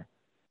thug.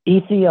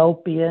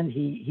 Ethiopian,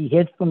 he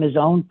hid from his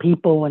own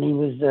people when he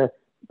was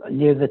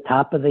near the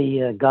top of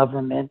the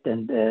government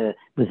and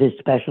with his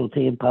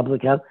specialty in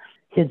public health.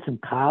 Hid some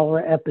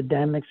cholera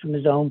epidemics from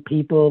his own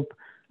people,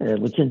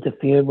 which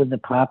interfered with the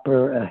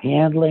proper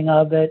handling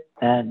of it.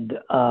 And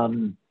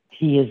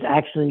he has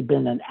actually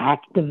been an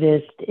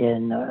activist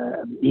in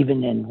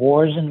even in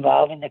wars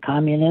involving the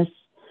communists.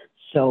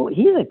 So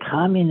he's a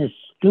communist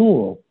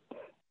stool,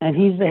 and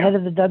he's the head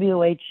of the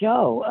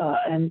WHO.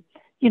 And,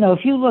 you know,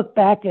 if you look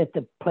back at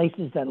the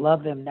places that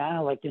love him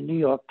now, like the New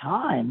York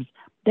Times,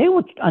 they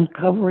were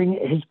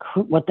uncovering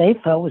what they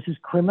felt was his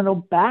criminal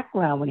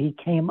background when he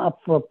came up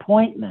for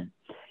appointment.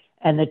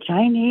 And the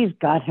Chinese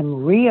got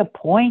him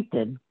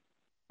reappointed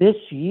this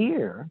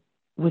year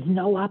with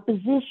no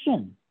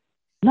opposition.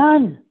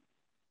 None.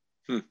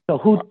 So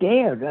who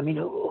dared? I mean,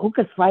 who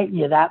could frighten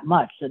you that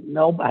much that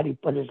nobody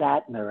put his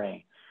hat in the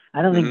ring?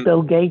 I don't think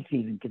Bill Gates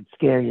even could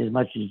scare you as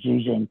much as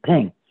Xi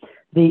Jinping.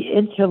 The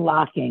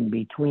interlocking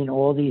between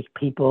all these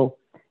people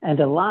and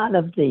a lot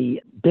of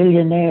the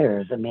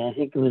billionaires. I mean, I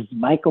think it was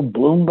Michael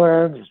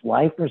Bloomberg, his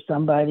wife or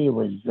somebody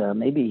was,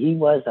 maybe he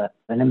was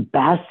an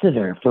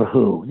ambassador for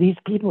WHO. These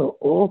people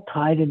are all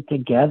tied in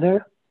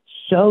together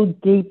so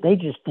deep, they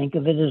just think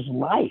of it as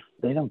life.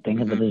 They don't think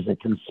of it as a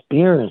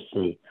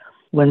conspiracy.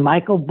 When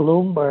Michael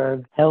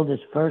Bloomberg held his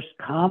first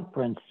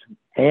conference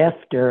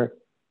after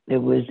it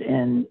was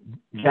in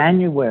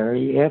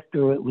January,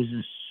 after it was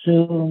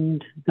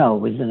assumed, no, it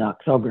was in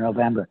October,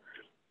 November,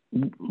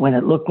 when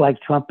it looked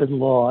like Trump had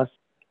lost.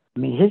 I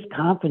mean, his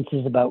conference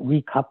is about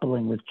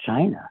recoupling with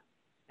China,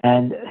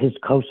 and his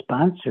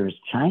co-sponsor is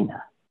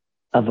China,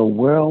 of a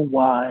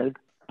worldwide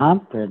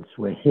conference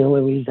where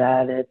Hillary's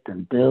at it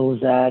and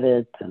Bill's at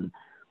it, and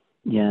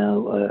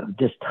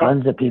just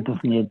tons of people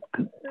from the.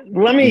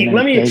 Let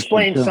me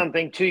explain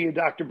something to you,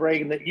 Dr.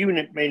 Bregan, that you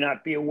may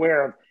not be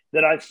aware of,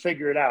 that I've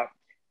figured out.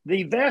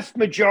 The vast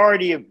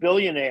majority of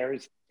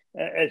billionaires,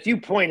 as you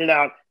pointed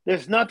out,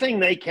 there's nothing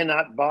they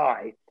cannot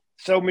buy.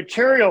 So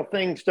material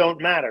things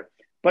don't matter.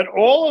 But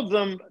all of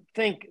them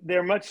think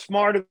they're much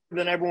smarter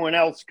than everyone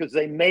else because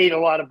they made a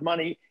lot of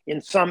money in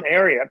some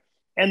area.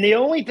 And the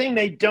only thing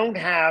they don't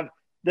have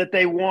that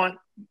they want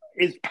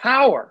is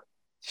power.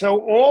 So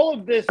all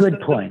of this,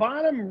 the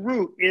bottom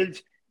root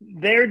is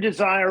their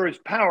desire is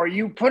power.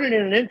 You put it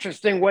in an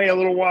interesting way a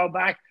little while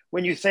back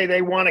when you say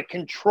they want to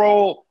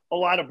control a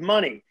lot of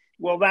money.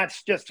 Well,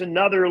 that's just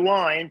another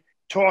line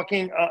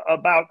talking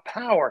about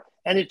power.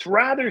 And it's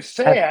rather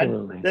sad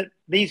that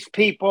these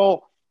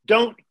people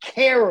don't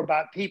care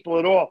about people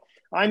at all.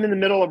 I'm in the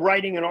middle of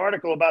writing an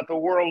article about the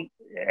World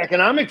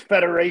Economic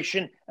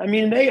Federation. I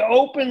mean, they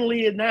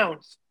openly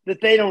announce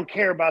that they don't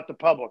care about the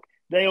public.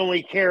 They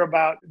only care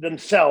about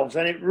themselves.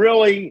 And it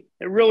really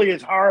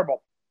is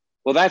horrible.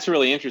 Well, that's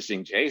really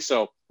interesting, Jay.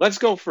 So let's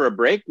go for a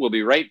break. We'll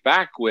be right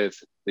back with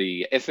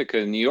the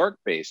Ithaca, New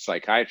York-based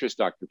psychiatrist,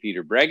 Dr.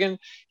 Peter Bregan.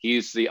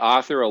 He's the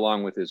author,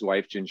 along with his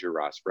wife, Ginger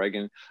Ross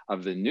Bregan,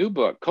 of the new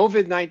book,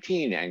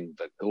 COVID-19 and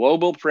the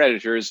Global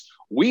Predators,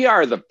 We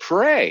Are the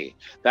Prey.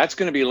 That's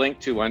going to be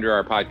linked to under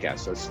our podcast.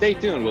 So stay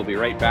tuned. We'll be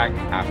right back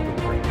after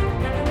the break.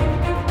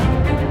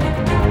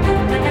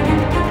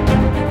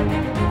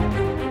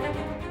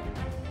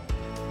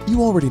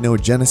 You already know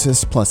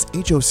Genesis plus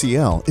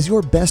HOCl is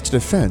your best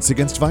defense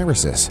against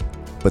viruses.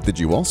 But did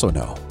you also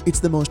know it's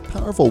the most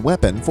powerful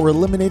weapon for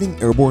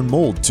eliminating airborne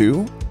mold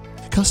too?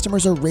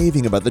 Customers are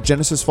raving about the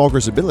Genesis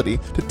Fogger's ability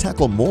to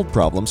tackle mold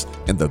problems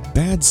and the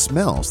bad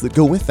smells that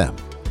go with them.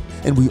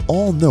 And we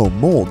all know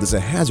mold is a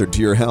hazard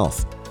to your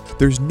health.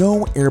 There's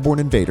no airborne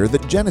invader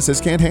that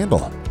Genesis can't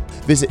handle.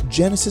 Visit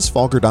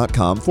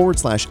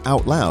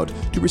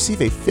genesisfogger.com/OUTLOUD to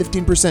receive a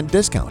 15%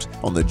 discount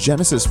on the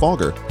Genesis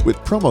Fogger with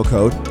promo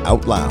code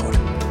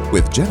OUTLOUD.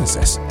 With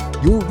Genesis,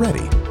 you're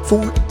ready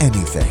for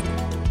anything.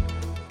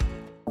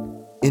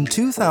 In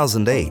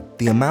 2008,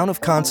 the amount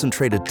of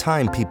concentrated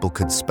time people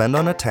could spend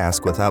on a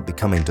task without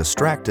becoming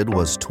distracted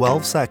was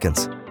 12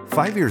 seconds.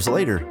 5 years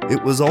later,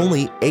 it was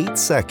only 8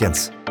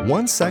 seconds,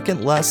 1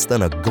 second less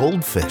than a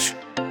goldfish.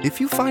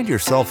 If you find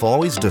yourself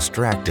always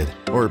distracted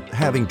or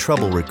having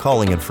trouble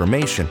recalling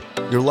information,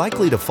 you're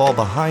likely to fall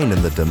behind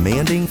in the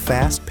demanding,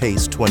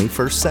 fast-paced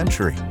 21st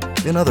century.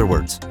 In other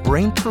words,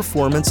 brain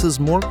performance is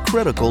more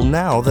critical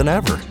now than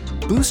ever.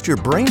 Boost your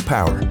brain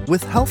power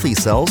with Healthy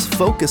Cell's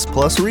Focus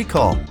Plus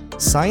Recall.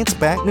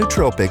 Science-backed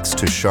nootropics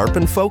to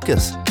sharpen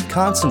focus,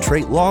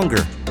 concentrate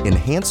longer,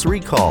 enhance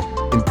recall,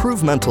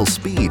 improve mental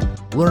speed,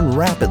 learn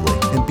rapidly,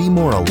 and be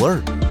more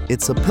alert.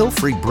 It's a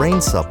pill-free brain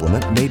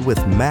supplement made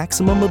with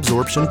maximum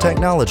absorption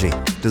technology,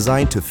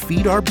 designed to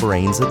feed our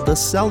brains at the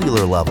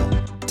cellular level.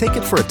 Take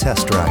it for a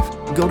test drive.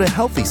 Go to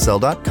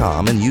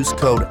healthycell.com and use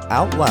code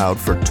OUTLOUD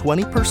for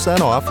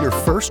 20% off your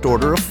first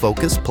order of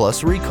Focus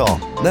Plus Recall.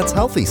 That's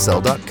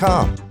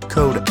healthycell.com.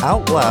 Code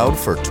OUTLOUD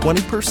for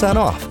 20%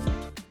 off.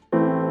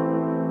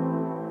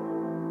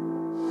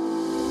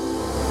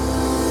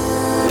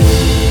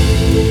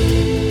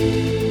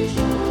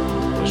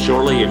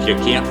 Surely if you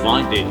can't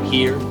find it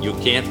here, you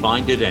can't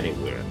find it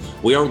anywhere.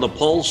 We are the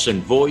pulse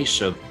and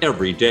voice of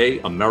everyday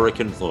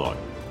American thought.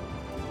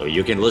 So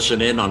you can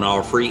listen in on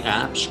our free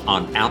apps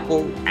on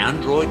Apple,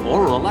 Android,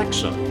 or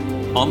Alexa.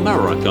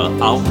 America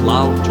Out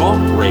Loud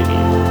Talk Radio.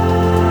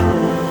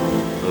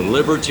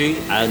 Liberty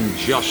and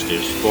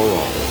justice for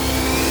all.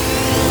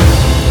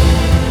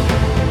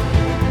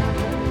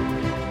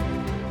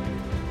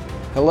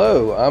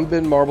 Hello, I'm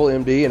Ben Marble,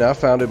 MD, and I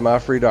founded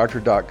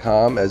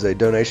MyFreeDoctor.com as a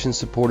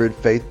donation-supported,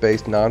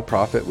 faith-based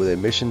nonprofit with a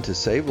mission to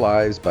save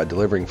lives by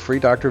delivering free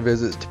doctor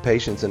visits to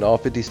patients in all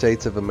 50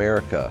 states of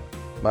America.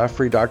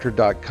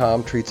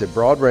 MyFreeDoctor.com treats a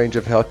broad range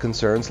of health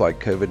concerns like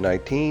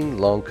COVID-19,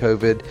 long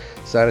COVID,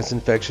 sinus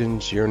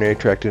infections, urinary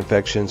tract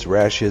infections,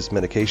 rashes,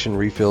 medication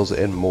refills,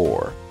 and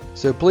more.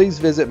 So please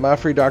visit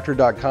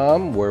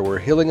MyFreeDoctor.com, where we're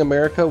healing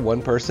America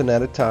one person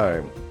at a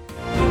time.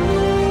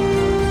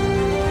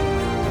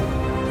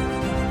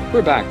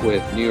 We're back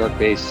with New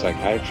York-based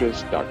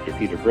psychiatrist Dr.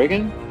 Peter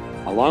Bregan,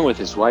 along with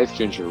his wife,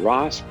 Ginger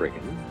Ross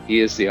Bregan. He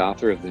is the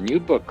author of the new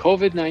book,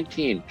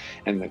 COVID-19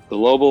 and the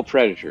Global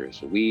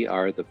Predators, We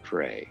Are the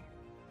Prey.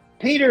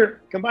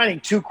 Peter,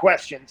 combining two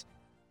questions.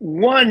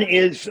 One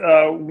is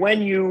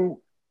when you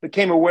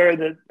became aware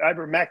that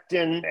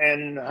ivermectin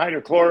and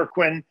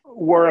hydrochloroquine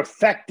were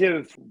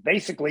effective,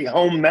 basically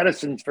home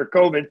medicines for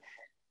COVID,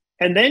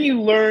 and then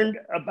you learned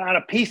about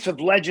a piece of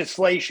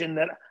legislation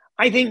that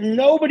I think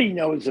nobody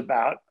knows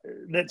about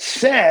that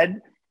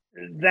said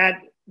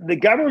that the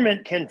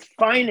government can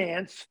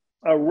finance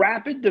a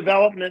rapid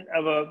development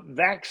of a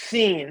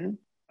vaccine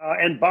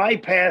and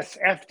bypass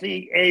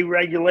FDA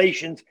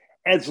regulations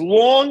as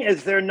long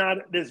as there's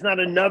not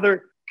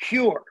another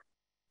cure.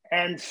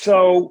 And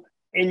so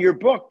in your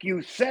book,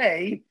 you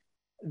say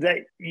that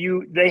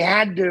they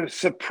had to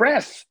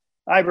suppress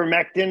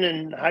ivermectin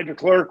and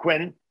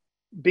hydrochloroquine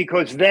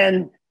because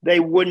then they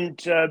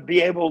wouldn't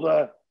be able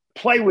to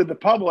play with the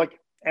public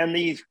and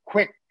these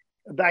quick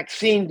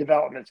vaccine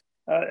developments.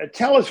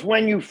 Tell us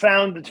when you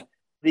found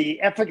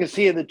the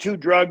efficacy of the two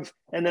drugs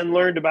and then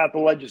learned about the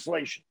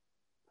legislation.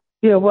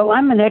 Yeah, well,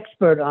 I'm an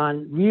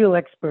real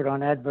expert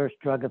on adverse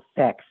drug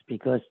effects,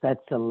 because that's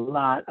a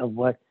lot of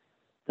what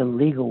the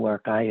legal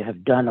work I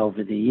have done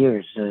over the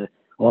years,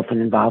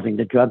 often involving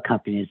the drug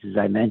companies, as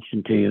I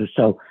mentioned to you.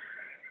 So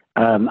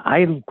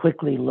I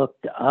quickly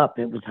looked up,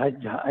 it was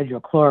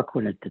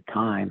hydrochloroquine at the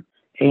time,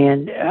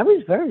 and I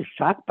was very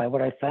shocked by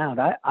what I found.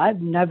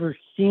 I've never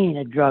seen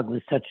a drug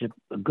with such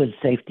a good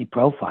safety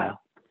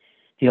profile.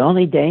 The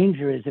only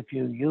danger is if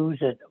you use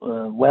it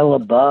well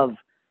above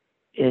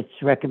its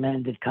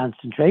recommended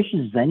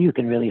concentrations, then you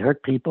can really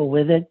hurt people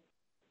with it.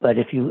 But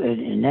if you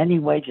in any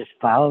way just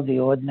follow the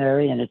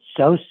ordinary, and it's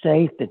so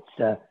safe,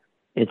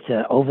 it's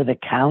over the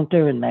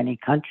counter in many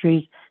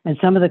countries. And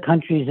some of the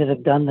countries that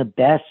have done the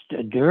best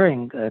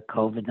during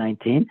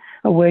COVID-19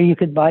 are where you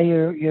could buy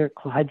your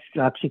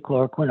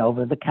hydroxychloroquine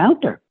over the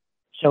counter.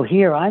 So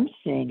here I'm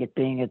seeing it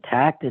being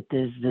attacked at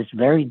this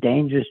very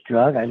dangerous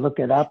drug. I look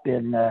it up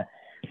in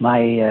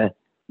my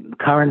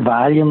current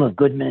volume of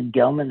Goodman and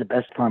Gilman, the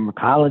best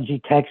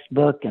pharmacology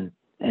textbook,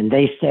 and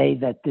they say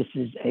that this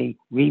is a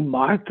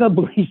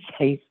remarkably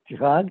safe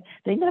drug.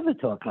 They never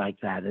talk like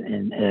that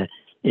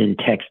in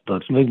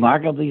textbooks.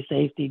 Remarkably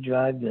safety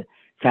drug,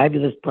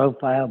 fabulous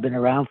profile, been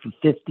around for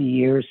 50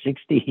 years,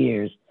 60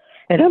 years.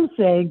 And I'm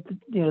saying,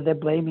 they're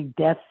blaming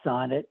deaths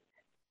on it,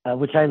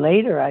 which I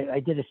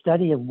did a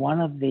study of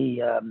one of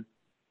the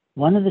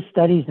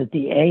studies that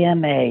the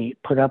AMA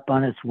put up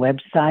on its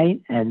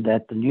website, and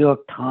that the New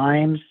York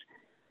Times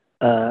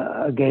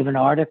gave an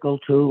article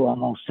to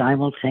almost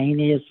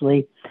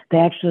simultaneously. They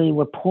actually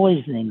were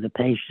poisoning the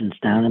patients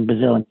down in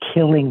Brazil and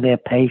killing their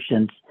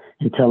patients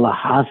until the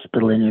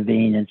hospital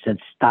intervened and said,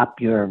 stop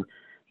your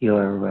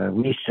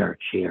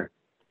research here.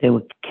 They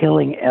were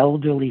killing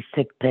elderly,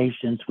 sick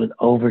patients with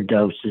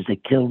overdoses. They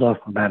killed off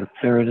about a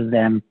third of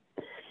them.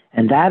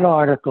 And that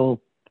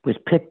article was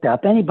picked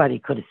up. Anybody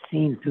could have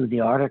seen through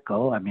the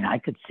article. I mean, I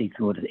could see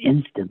through it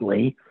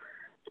instantly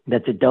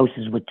that the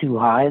doses were too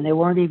high, and they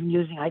weren't even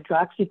using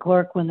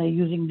hydroxychloroquine. They're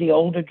using the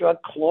older drug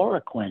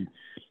chloroquine,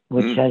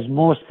 which has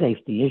more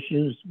safety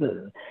issues.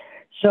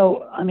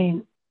 So, I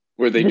mean,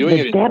 were they doing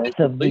it the depth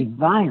of the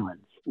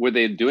violence? Were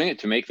they doing it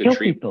to make the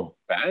treatment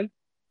bad?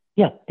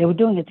 Yeah, they were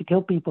doing it to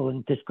kill people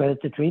and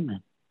discredit the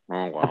treatment.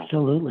 Oh, wow.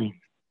 Absolutely.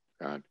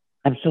 God.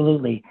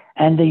 Absolutely.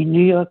 And the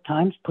New York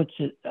Times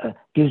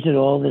gives it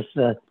all this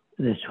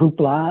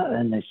hoopla,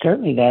 and they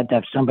had to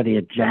have somebody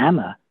at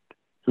JAMA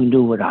who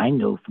knew what I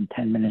knew from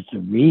 10 minutes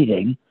of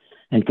reading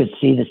and could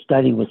see the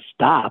study was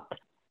stopped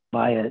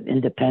by an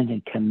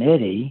independent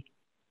committee.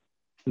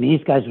 I mean,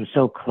 these guys were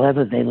so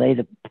clever, they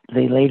later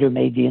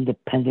made the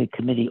independent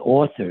committee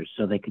authors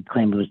so they could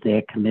claim it was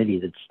their committee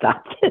that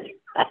stopped it.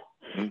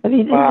 I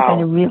mean, it was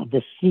kind of real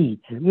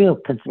deceit, real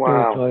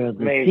conspiratorial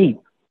deceit.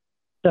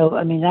 So,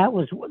 I mean,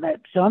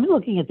 so I'm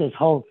looking at this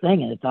whole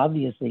thing, and it's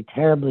obviously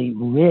terribly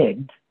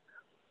rigged.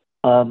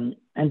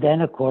 And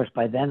then, of course,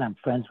 by then I'm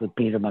friends with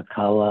Peter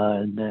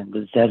McCullough and then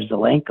with Zev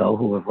Zelenko,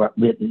 who have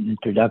written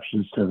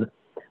introductions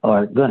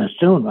or going to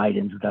soon write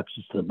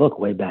introductions to the book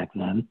way back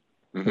then,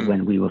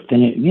 when we were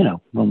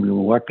when we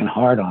were working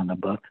hard on the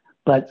book.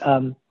 But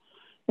that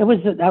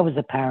was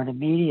apparent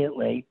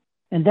immediately.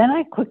 And then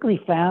I quickly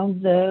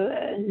found,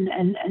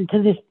 and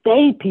to this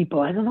day,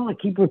 people, I don't know, I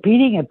keep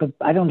repeating it, but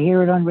I don't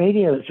hear it on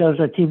radio shows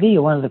or TV.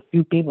 You're one of the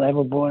few people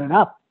ever brought it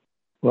up,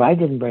 where I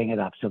didn't bring it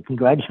up. So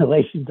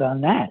congratulations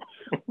on that.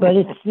 But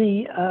it's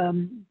the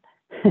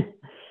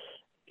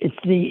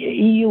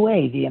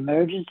EUA, the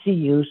Emergency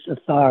Use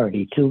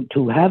Authority.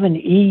 To have an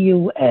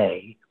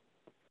EUA,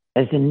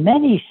 as in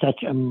many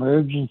such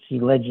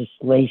emergency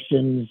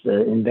legislations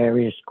in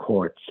various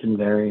courts and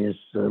various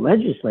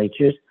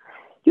legislatures,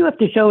 you have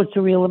to show it's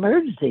a real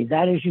emergency.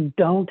 That is, you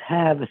don't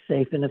have a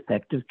safe and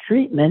effective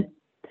treatment.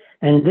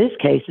 And in this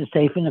case, a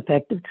safe and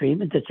effective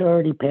treatment that's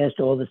already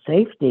passed all the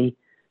safety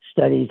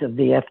studies of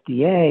the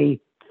FDA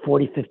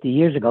 40, 50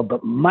 years ago,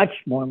 but much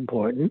more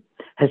important,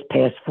 has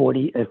passed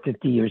 40 or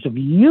 50 years of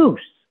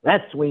use.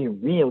 That's where you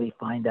really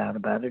find out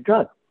about a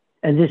drug.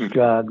 And this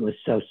drug was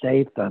so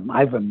safe.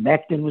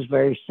 Ivermectin was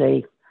very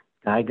safe.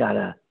 I got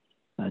a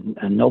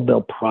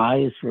Nobel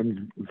Prize for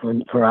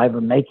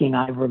making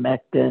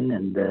ivermectin,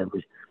 and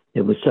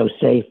it was so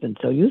safe and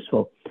so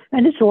useful.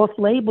 And it's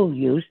off-label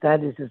use.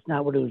 That is, it's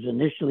not what it was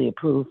initially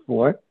approved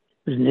for. It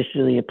was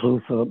initially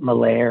approved for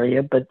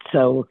malaria, but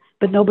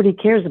nobody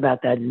cares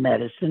about that in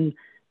medicine.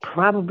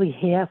 Probably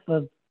half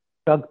of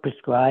drug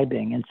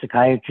prescribing, and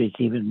psychiatry it's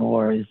even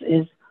more,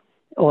 is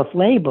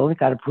off-label. It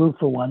got approved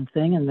for one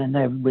thing, and then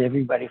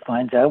everybody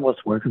finds out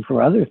what's working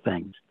for other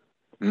things.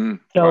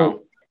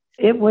 So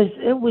it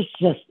was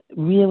just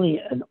really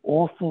an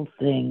awful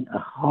thing, a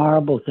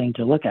horrible thing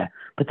to look at.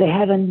 But they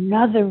had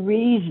another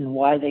reason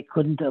why they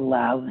couldn't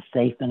allow the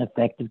safe and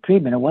effective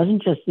treatment. It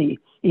wasn't just the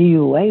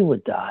EUA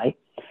would die.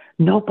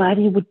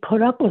 Nobody would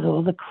put up with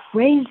all the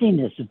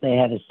craziness if they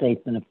had a safe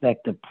and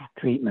effective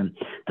treatment.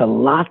 The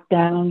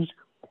lockdowns,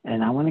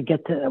 and I want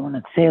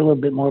to say a little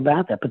bit more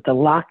about that, but the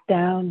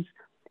lockdowns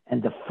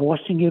and the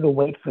forcing you to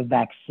wait for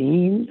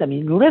vaccines. I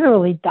mean,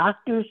 literally,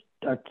 doctors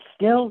are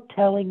still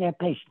telling their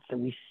patients,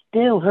 and we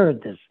still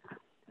heard this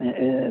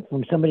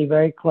from somebody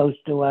very close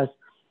to us.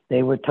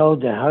 They were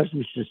told their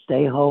husband should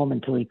stay home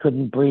until he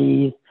couldn't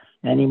breathe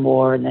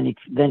anymore, and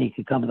then he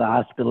could come to the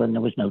hospital, and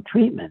there was no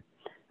treatment.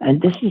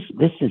 And this is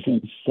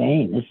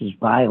insane. This is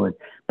violent.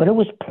 But it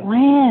was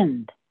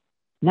planned.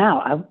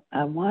 Now,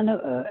 I want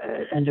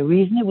to, and the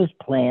reason it was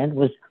planned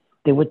was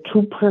there were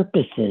two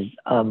purposes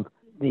of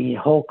the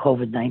whole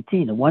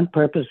COVID-19. The one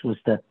purpose was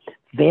to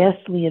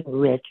vastly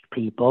enrich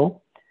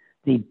people.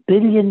 The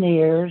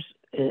billionaires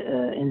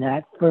in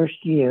that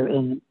first year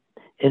in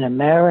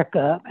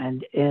America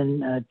and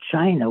in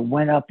China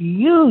went up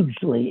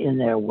hugely in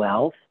their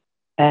wealth.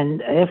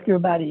 And after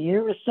about a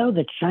year or so,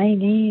 the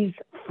Chinese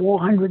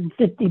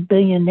 450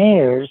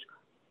 billionaires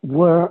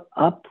were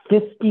up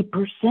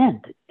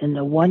 50% in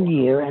the 1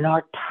 year, and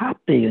our top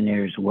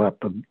billionaires were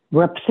up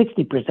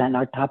 60%. And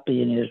our top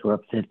billionaires were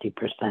up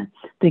 50%.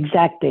 The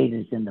exact data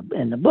is in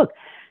the book.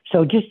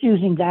 So just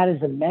using that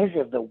as a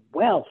measure of the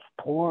wealth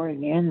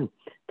pouring in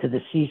to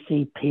the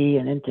CCP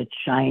and into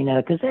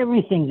China, because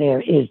everything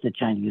there is the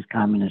Chinese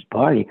Communist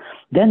Party,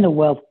 then the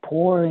wealth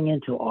pouring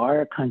into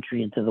our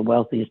country, into the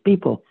wealthiest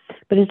people,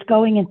 but it's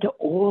going into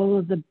all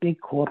of the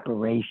big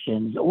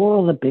corporations.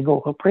 All the big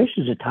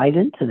corporations are tied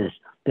into this.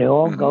 They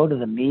all go to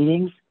the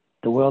meetings,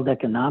 the World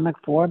Economic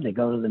Forum, they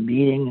go to the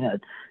meeting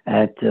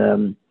at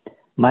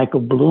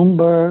Michael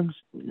Bloomberg's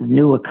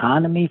New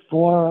Economy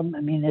Forum. I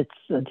mean,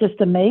 it's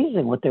just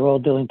amazing what they're all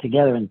doing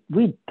together, and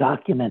we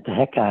document the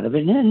heck out of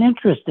it in an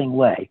interesting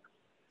way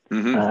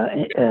in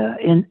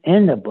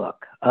the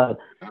book.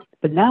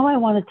 But now I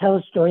want to tell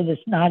a story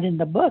that's not in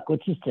the book,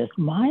 which is just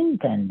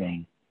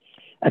mind-bending.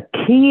 A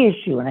key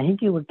issue, and I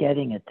think you were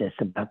getting at this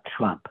about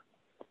Trump.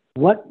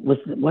 What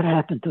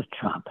happened to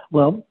Trump?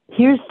 Well,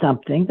 here's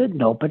something that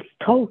nobody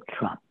told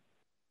Trump.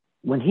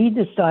 When he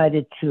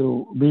decided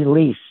to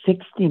release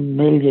 60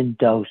 million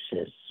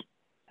doses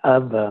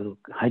of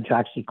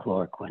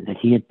hydroxychloroquine that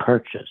he had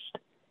purchased,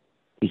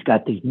 he's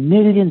got these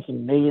millions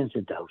and millions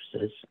of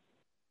doses.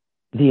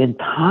 The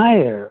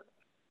entire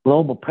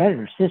global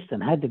predator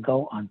system had to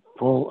go on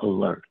full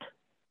alert.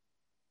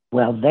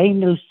 Well, they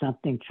knew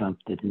something Trump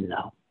didn't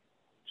know.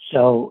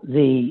 So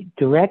the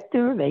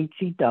director of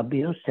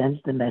HEW sends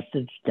the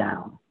message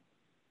down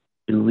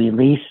to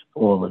release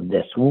all of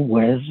this. Well,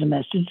 where does the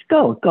message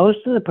go? It goes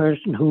to the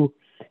person who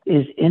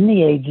is in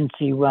the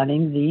agency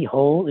running the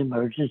whole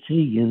emergency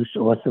use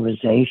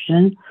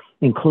authorization,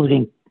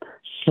 including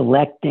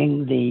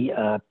selecting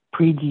the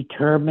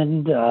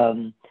predetermined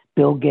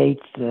Bill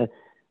Gates,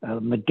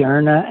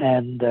 Moderna,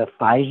 and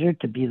Pfizer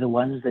to be the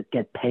ones that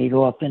get paid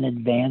off in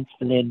advance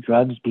for their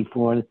drugs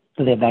for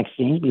their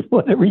vaccines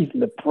before they're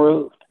even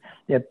approved.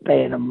 They're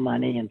paying them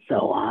money and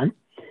so on.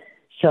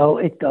 So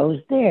it goes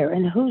there.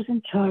 And who's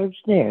in charge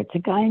there? It's a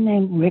guy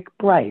named Rick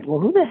Bright. Well,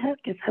 who the heck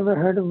has ever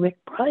heard of Rick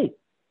Bright?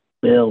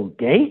 Bill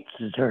Gates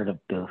has heard of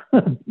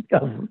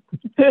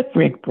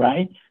Rick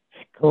Bright.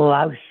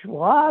 Klaus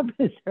Schwab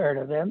has heard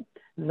of him.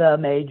 The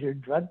major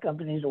drug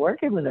companies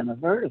working with him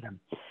have heard of him.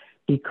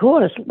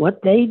 Because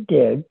what they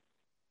did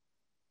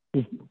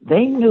is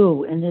they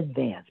knew in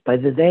advance, by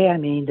the they I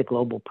mean the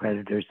global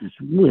predators, this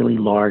really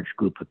large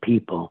group of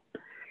people,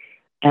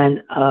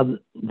 and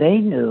they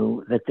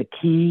knew that the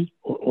key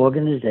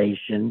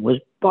organization was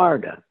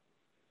BARDA.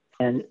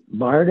 And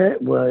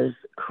BARDA was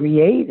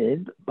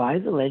created by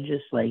the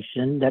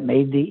legislation that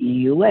made the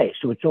EUA.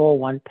 So it's all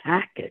one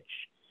package.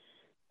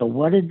 So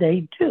what did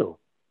they do?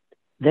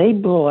 They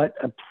brought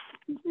a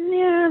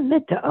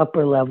mid to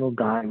upper level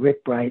guy,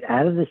 Rick Bright,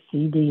 out of the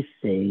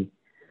CDC,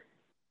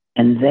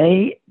 and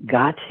they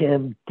got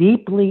him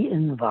deeply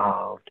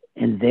involved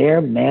in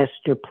their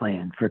master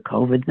plan for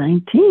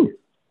COVID-19.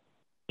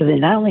 So they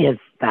not only had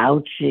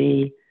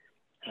Fauci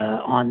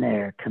on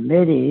their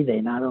committee, they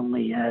not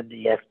only had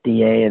the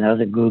FDA and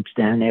other groups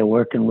down there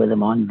working with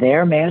them on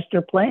their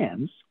master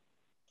plans,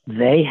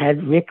 they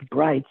had Rick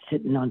Bright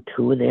sitting on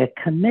two of their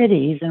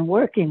committees and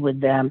working with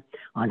them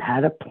on how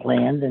to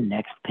plan the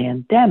next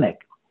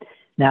pandemic.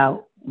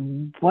 Now,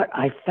 what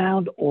I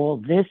found all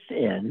this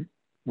in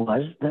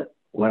was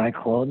what I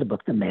call in the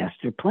book the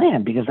master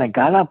plan, because I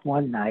got up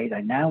one night,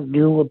 I now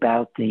knew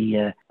about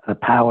the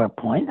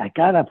PowerPoint. I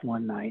got up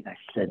one night, I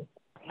said,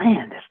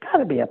 man, there's got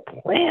to be a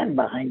plan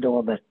behind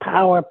all this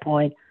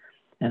PowerPoint.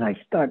 And I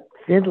start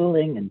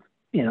fiddling and,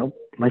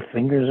 my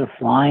fingers are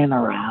flying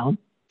around.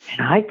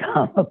 And I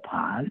come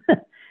upon,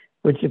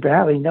 which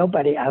apparently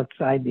nobody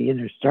outside the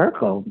inner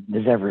circle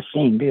has ever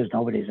seen because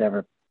nobody's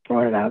ever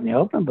brought it out in the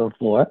open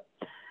before,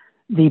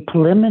 the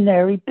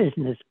preliminary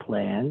business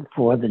plan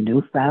for the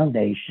new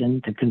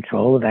foundation to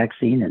control the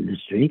vaccine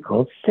industry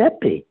called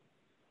CEPI.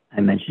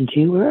 I mentioned to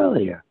you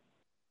earlier.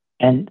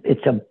 And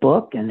it's a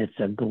book, and it's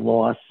a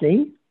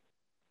glossy,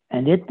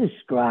 and it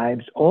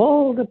describes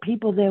all the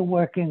people they're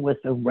working with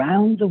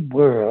around the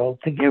world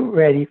to get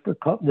ready for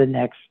the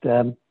next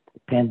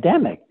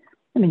pandemic.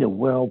 I mean, the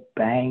World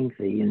Bank,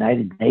 the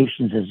United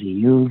Nations has a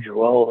huge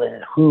role in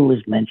it. WHO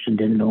is mentioned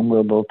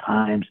innumerable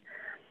times.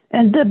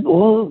 And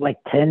all like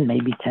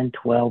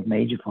 12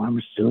 major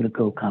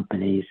pharmaceutical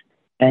companies.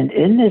 And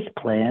in this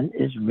plan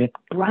is Rick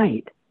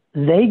Bright.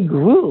 They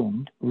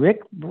groomed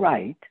Rick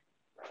Bright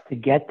to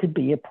get to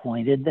be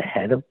appointed the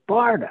head of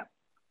BARDA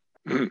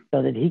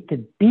so that he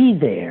could be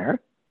there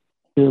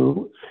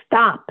to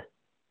stop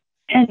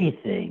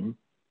anything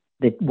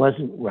that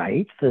wasn't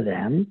right for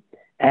them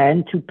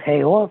and to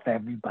pay off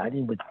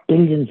everybody with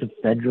billions of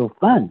federal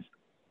funds.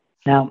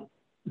 Now,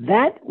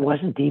 that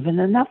wasn't even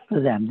enough for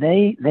them.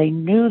 They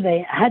knew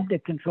they had to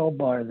control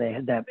BARDA. They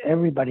had to have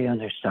everybody on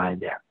their side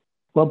there.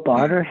 Well,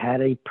 BARDA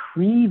had a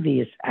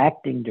previous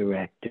acting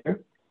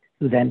director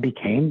who then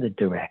became the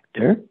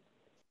director,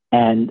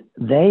 and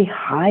they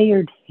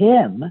hired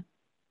him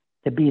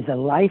to be the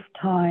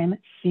lifetime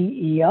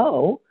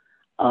CEO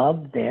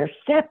of their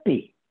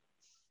CEPI.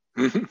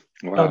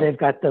 Wow. So they've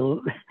got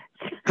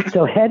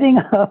so heading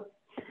up,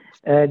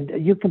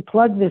 and you can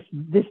plug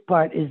this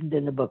part isn't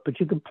in the book, but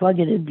you can plug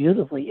it in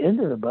beautifully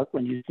into the book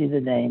when you see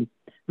the name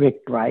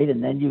Rick Bright,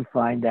 and then you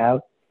find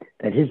out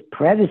that his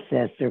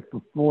predecessor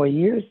for 4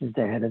 years as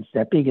the head of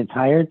CEPI gets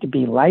hired to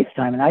be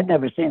lifetime, and I'd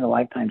never seen a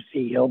lifetime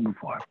CEO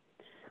before,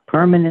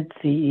 permanent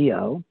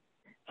CEO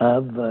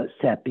of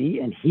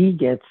CEPI, and he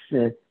gets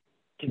to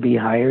be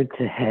hired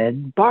to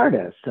head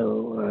BARDA.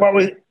 So what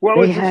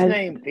was his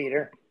name,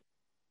 Peter?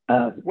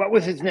 What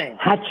was his name?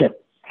 Hatchett.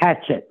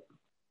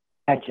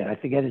 I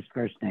forget his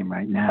first name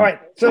right now. All right.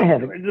 So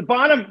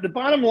the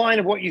bottom line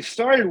of what you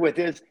started with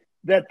is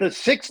that the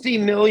 60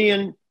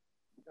 million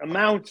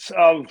amounts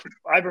of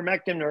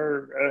ivermectin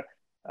or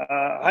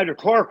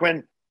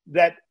hydrochloroquine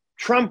that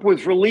Trump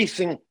was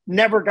releasing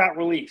never got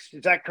released.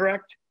 Is that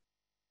correct?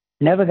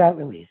 Never got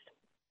released.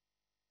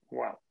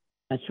 Wow.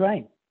 That's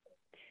right.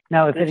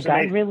 Now, if it had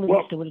gotten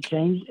released, it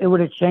would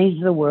have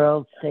changed the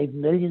world, saved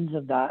millions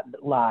of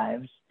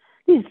lives.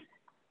 These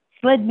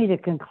led me to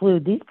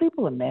conclude these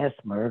people are mass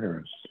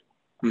murderers.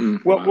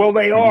 Well,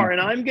 they are, and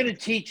I'm going to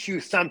teach you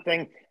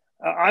something.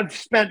 I've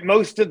spent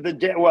most of the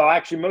day,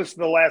 most of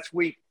the last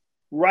week,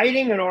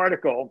 writing an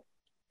article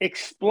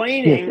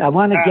explaining. Yes, I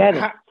want to get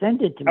it.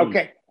 Send it to me.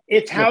 Okay,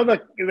 it's how the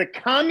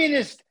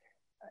communists,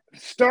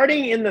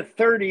 starting in the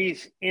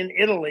 30s in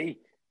Italy,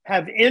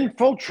 have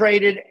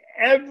infiltrated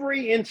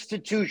every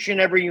institution,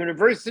 every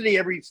university,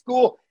 every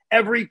school,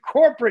 every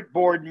corporate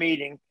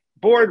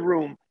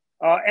boardroom,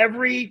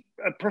 every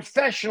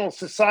professional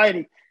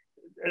society.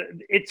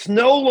 It's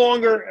no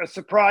longer a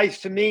surprise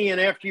to me, and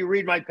after you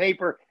read my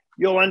paper,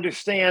 you'll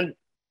understand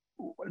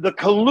the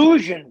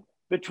collusion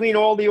between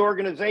all the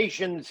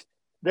organizations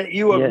that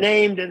you have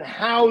named and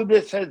how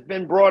this has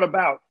been brought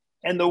about.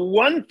 And the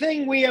one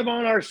thing we have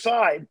on our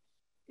side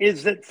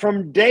is that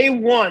from day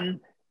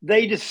one,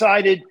 they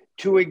decided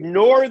to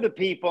ignore the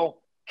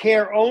people,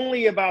 care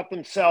only about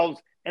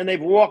themselves, and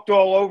they've walked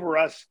all over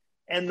us.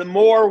 And the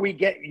more we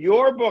get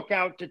your book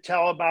out to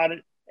tell about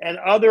it and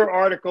other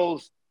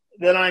articles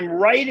that I'm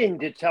writing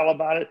to tell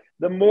about it,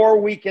 the more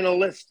we can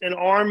enlist an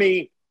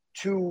army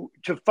to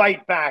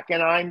fight back.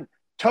 And I'm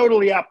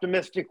totally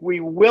optimistic we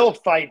will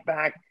fight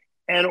back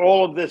and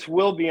all of this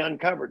will be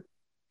uncovered.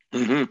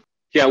 Mm-hmm.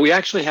 Yeah, we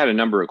actually had a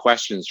number of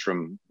questions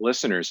from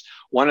listeners.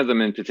 One of them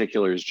in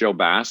particular is Joe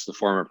Bass, the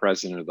former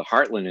president of the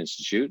Heartland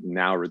Institute,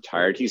 now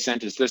retired. He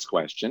sent us this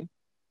question.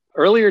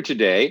 Earlier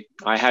today,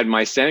 I had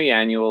my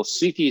semi-annual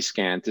CT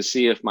scan to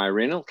see if my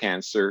renal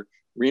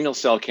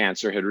cell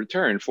cancer had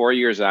returned 4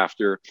 years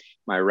after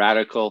my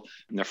radical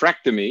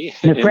nephrectomy.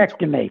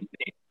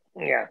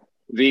 Yeah.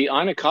 The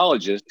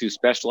oncologist who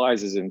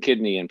specializes in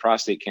kidney and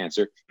prostate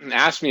cancer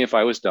asked me if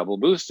I was double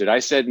boosted. I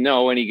said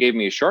no, and he gave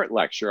me a short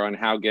lecture on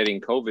how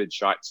getting COVID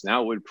shots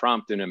now would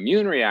prompt an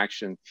immune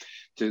reaction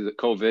to the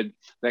COVID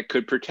that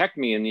could protect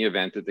me in the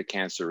event that the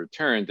cancer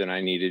returned and I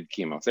needed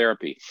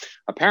chemotherapy.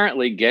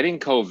 Apparently, getting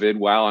COVID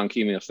while on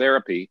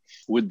chemotherapy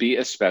would be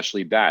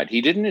especially bad. He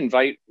didn't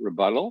invite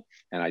rebuttal,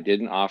 and I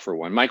didn't offer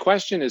one. My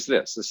question is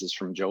this is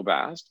from Joe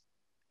Bast.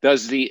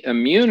 Does the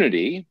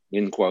immunity,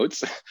 in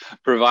quotes,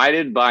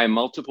 provided by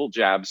multiple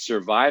jabs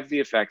survive the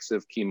effects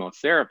of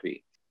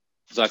chemotherapy?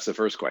 So that's the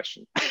first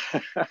question.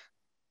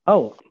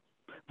 Oh,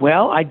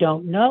 well, I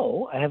don't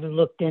know. I haven't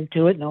looked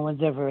into it. No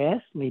one's ever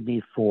asked me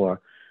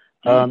before.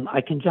 I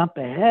can jump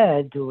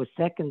ahead to a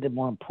second and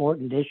more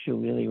important issue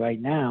really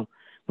right now,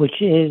 which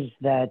is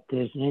that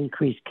there's an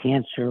increased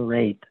cancer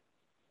rate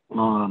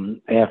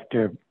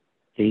after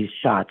these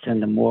shots.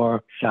 And the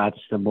more shots,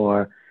 the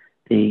more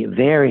the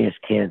various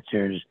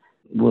cancers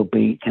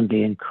can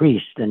be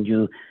increased.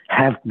 And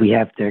we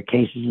have there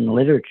cases in the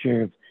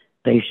literature of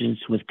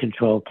patients with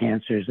controlled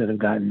cancers that have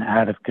gotten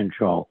out of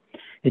control.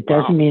 It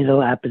doesn't mean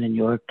it'll happen in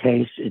your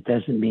case. It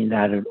doesn't mean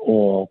that at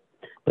all.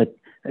 But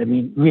I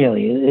mean,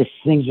 really,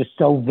 things are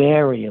so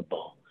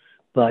variable.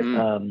 But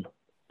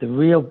the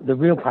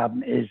real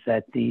problem is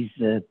that these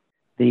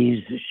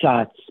these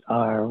shots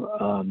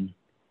are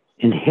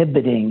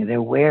inhibiting,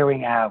 they're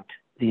wearing out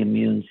the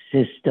immune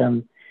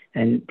system,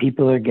 and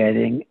people are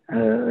getting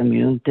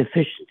immune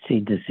deficiency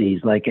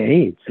disease like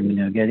AIDS. I mean,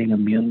 they're getting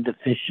immune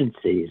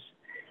deficiencies.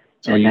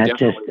 So and that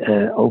just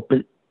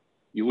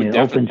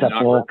opens up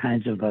all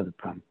kinds of other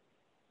problems.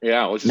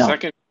 Yeah, well, it's the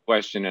second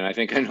question, and I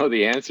think I know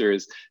the answer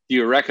is, do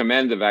you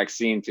recommend the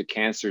vaccine to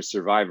cancer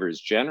survivors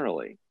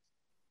generally?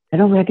 I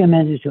don't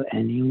recommend it to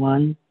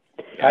anyone.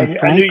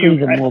 Frankly,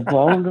 the more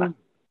vulnerable.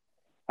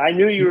 I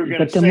knew you were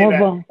going to say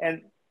that.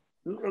 And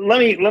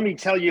let me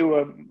tell you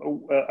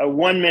a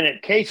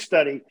 1-minute case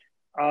study.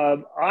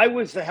 I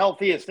was the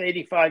healthiest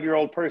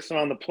 85-year-old person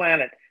on the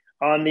planet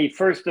on the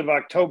 1st of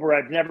October.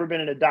 I've never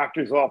been in a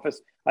doctor's office.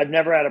 I've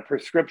never had a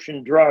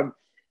prescription drug,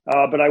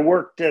 but I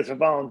worked as a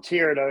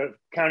volunteer at a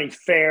county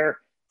fair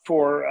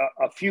for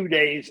a few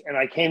days, and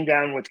I came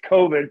down with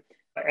COVID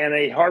and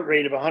a heart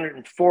rate of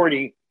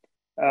 140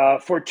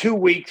 for 2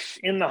 weeks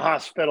in the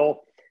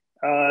hospital.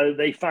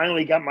 They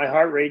finally got my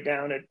heart rate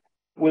down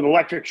with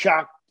electric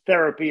shock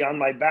therapy on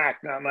my back,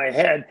 not my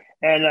head.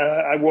 And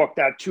I walked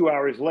out 2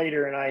 hours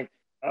later, and I,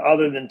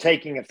 other than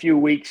taking a few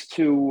weeks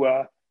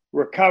to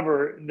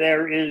recover,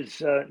 there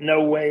is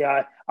no way.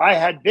 I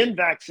had been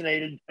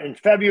vaccinated in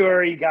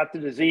February, got the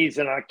disease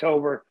in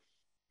October,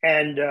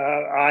 and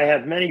I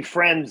have many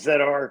friends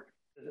that are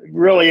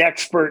really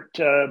expert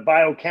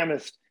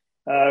biochemists.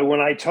 When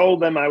I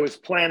told them I was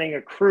planning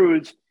a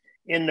cruise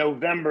in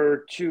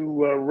November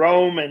to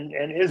Rome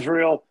and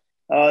Israel,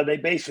 they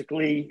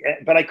basically,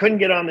 but I couldn't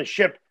get on the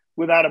ship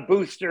without a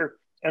booster.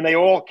 And they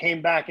all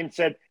came back and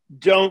said,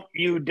 don't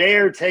you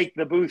dare take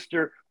the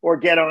booster or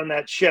get on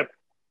that ship.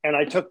 And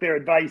I took their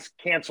advice,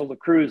 canceled the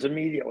cruise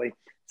immediately.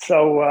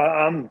 So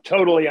I'm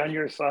totally on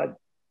your side.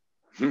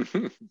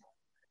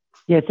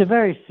 Yeah, it's a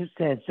very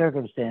sad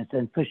circumstance.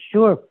 And for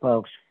sure,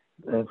 folks,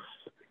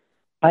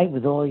 fight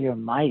with all your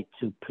might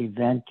to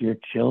prevent your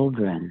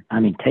children. I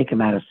mean, take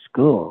them out of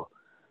school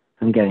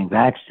from getting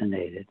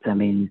vaccinated. I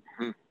mean,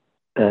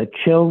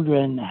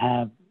 children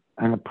have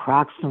an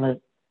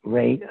approximate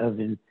rate of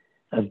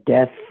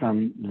death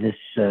from this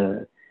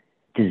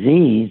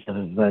disease of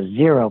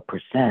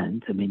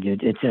 0%. I mean,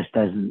 it just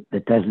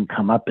doesn't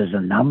come up as a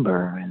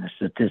number in a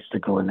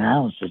statistical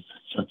analysis.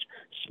 Such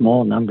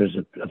small numbers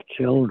of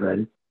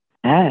children,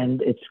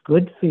 and it's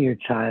good for your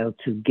child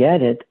to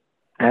get it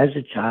as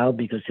a child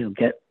because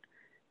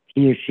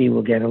he or she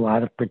will get a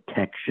lot of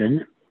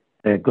protection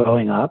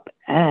growing up,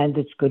 and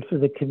it's good for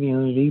the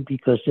community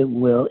because it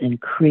will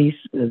increase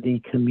the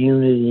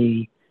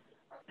community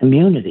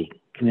immunity.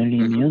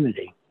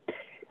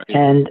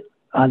 And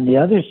on the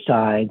other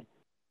side,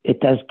 it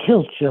does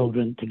kill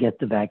children to get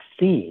the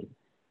vaccine.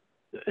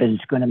 And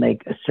it's going to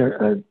make a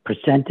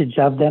percentage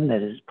of them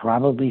that is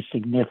probably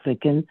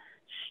significant,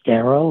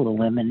 sterile, the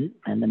women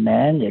and the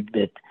men. They're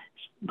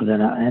going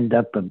to end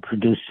up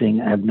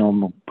producing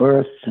abnormal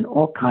births and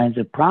all kinds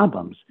of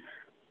problems.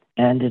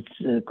 And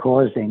it's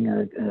causing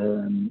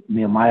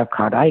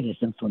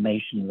myocarditis,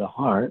 inflammation of the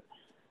heart,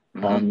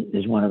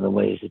 is one of the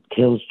ways it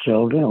kills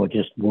children or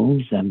just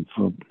wounds them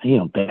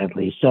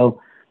badly.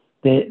 So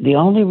the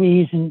only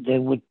reason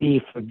there would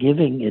be for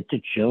giving it to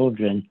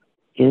children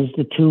is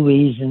the two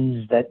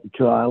reasons that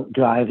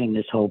driving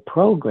this whole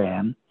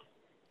program.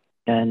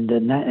 And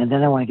then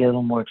I want to get a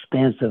little more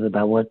expansive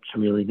about what's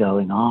really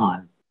going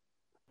on.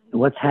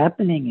 What's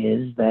happening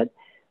is that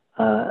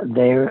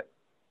they're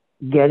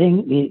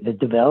getting the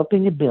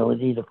developing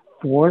ability to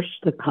force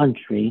the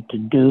country to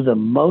do the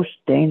most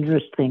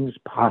dangerous things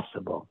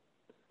possible,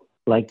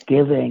 like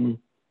giving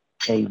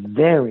a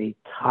very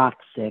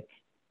toxic,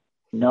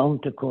 known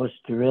to cause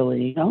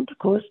sterility, known to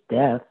cause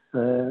death,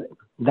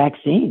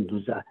 vaccine.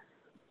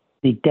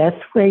 The death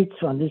rates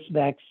on this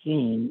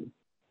vaccine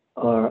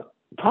are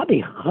probably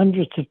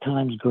hundreds of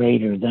times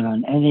greater than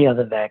on any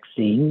other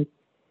vaccine,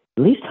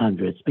 at least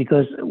hundreds,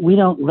 because we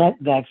don't let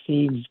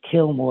vaccines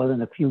kill more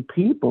than a few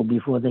people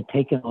before they're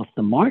taken off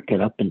the market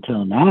up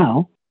until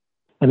now.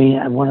 I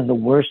mean, one of the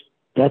worst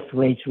death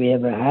rates we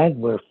ever had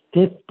were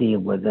 50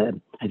 with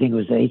I think it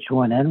was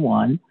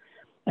H1N1,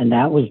 and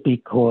that was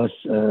because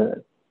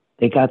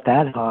they got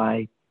that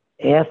high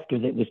after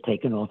it was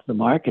taken off the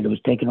market. It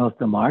was taken off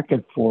the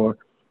market for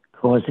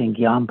causing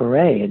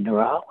Guillain-Barré,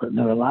 a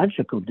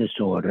neurological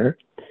disorder,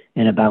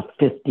 in about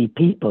 50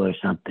 people or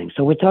something.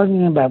 So we're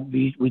talking about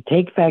we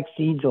take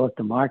vaccines off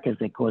the market.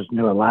 They cause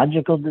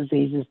neurological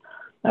diseases.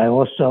 I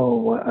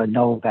also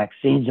know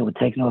vaccines that were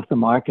taken off the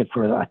market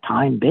for a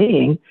time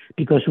being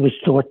because it was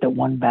thought that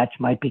one batch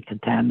might be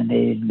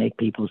contaminated and make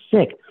people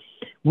sick.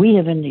 We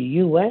have in the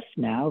U.S.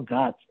 now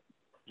got,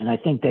 and I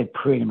think they're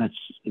pretty much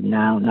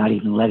now not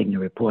even letting the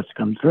reports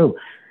come through,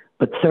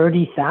 but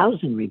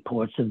 30,000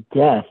 reports of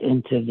death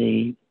into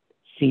the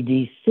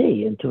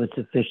CDC, into its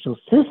official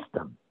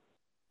system.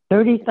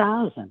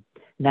 30,000.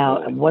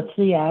 Now, what's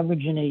the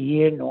average in a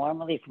year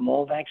normally from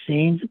all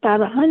vaccines?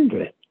 About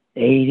 100,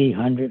 80,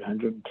 100,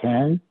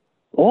 110,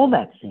 all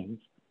vaccines.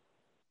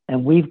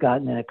 And we've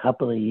gotten in a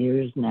couple of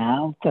years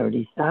now,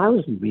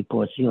 30,000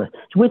 reports. So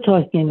we're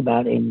talking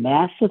about a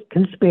massive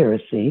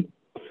conspiracy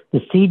The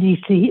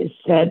CDC has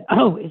said,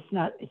 oh, it's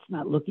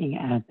not looking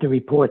at the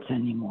reports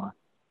anymore.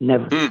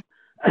 Never. They're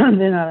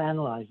not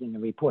analyzing the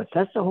reports.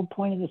 That's the whole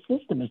point of the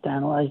system, is to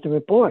analyze the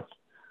reports.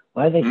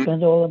 Why they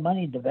spend all the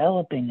money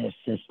developing this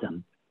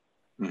system?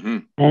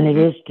 And it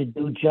is to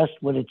do just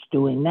what it's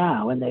doing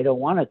now, and they don't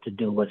want it to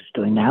do what it's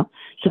doing now.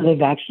 So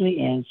they've actually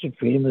answered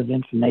Freedom of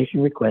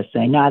Information requests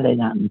saying, no,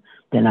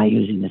 they're not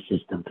using the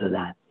system for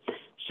that.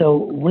 So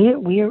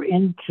we're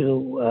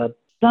into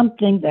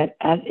something that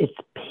at its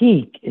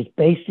peak is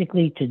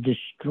basically to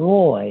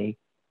destroy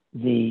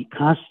the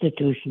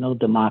constitutional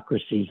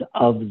democracies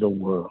of the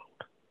world.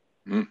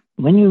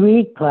 When you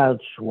read Klaus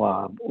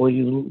Schwab or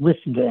you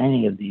listen to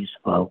any of these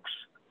folks,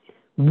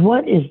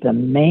 what is the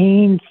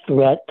main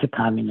threat to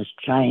communist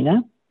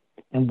China?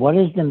 And what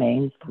is the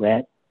main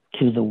threat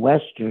to the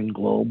Western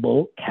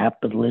global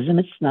capitalism?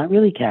 It's not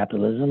really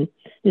capitalism.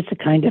 It's a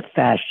kind of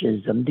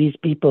fascism. These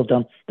people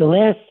don't. The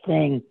last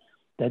thing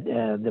that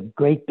the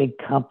great big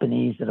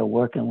companies that are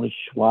working with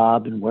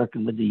Schwab and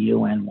working with the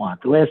UN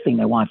want, the last thing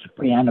they want is a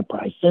free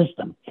enterprise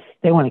system.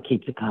 They want to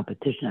keep the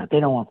competition out. They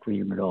don't want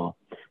freedom at all.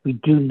 We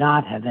do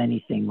not have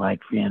anything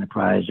like free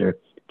enterprise or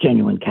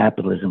genuine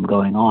capitalism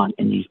going on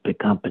in these big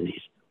companies.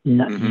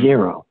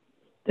 Zero.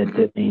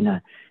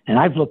 And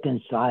I've looked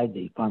inside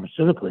the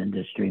pharmaceutical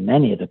industry,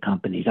 many of the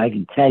companies. I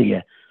can tell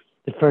you,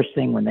 the first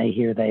thing when they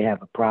hear they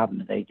have a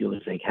problem they do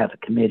is they have a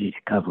committee to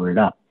cover it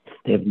up.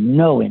 They have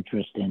no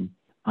interest in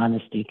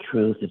honesty,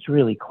 truth. It's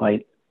really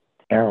quite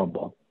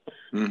terrible.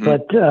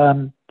 But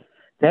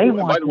they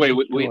want by the way,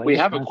 we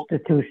have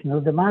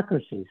constitutional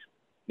democracies.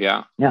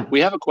 Yeah.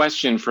 We have a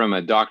question from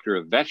a doctor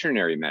of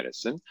veterinary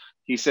medicine.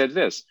 He said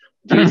this: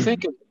 do you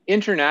think an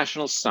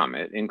international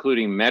summit,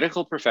 including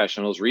medical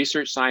professionals,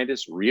 research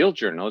scientists, real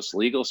journalists,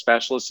 legal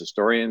specialists,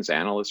 historians,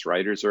 analysts,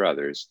 writers, or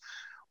others,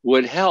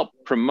 would help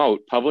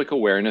promote public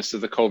awareness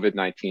of the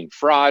COVID-19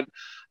 fraud,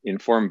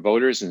 inform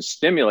voters, and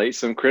stimulate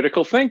some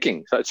critical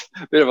thinking? That's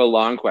a bit of a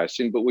long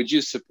question, but would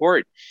you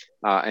support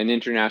an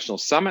international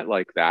summit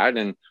like that?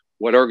 And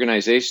what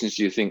organizations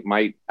do you think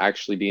might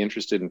actually be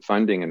interested in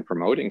funding and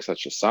promoting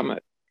such a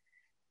summit?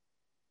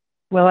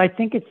 Well, I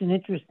think it's an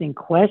interesting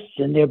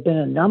question. There have been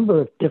a number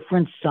of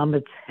different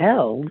summits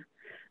held,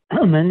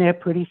 and they're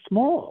pretty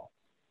small.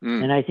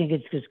 And I think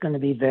it's just going to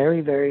be very,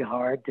 very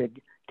hard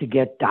to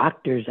get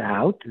doctors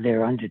out.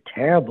 They're under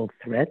terrible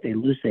threat. They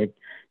lose their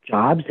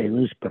jobs. They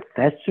lose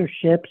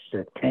professorships,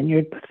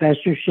 tenured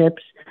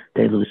professorships.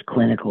 They lose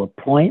clinical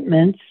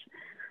appointments.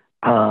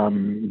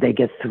 They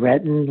get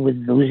threatened with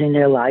losing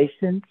their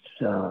license.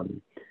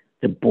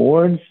 The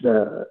boards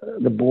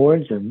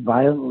are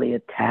violently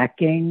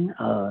attacking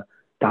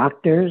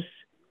doctors.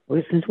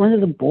 Since when do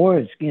the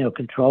boards,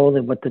 control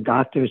what the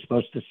doctor is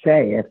supposed to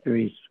say after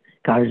he's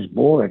got his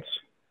boards?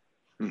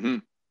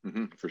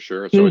 For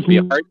sure. So it'd be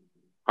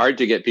hard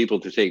to get people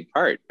to take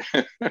part.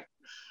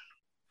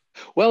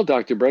 Well,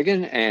 Dr.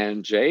 Breggin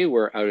and Jay,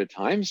 we're out of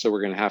time, so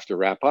we're going to have to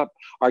wrap up.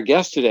 Our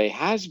guest today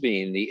has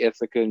been the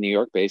Ithaca, New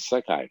York-based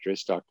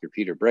psychiatrist, Dr.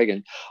 Peter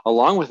Breggin,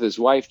 along with his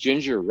wife,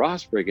 Ginger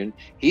Ross Breggin.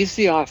 He's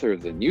the author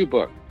of the new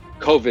book,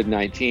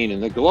 COVID-19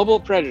 and the Global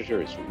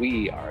Predators,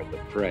 We Are the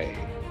Prey.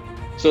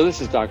 So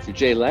this is Dr.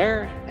 Jay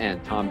Lehr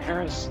and Tom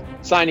Harris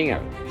signing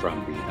out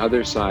from the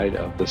other side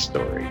of the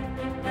story.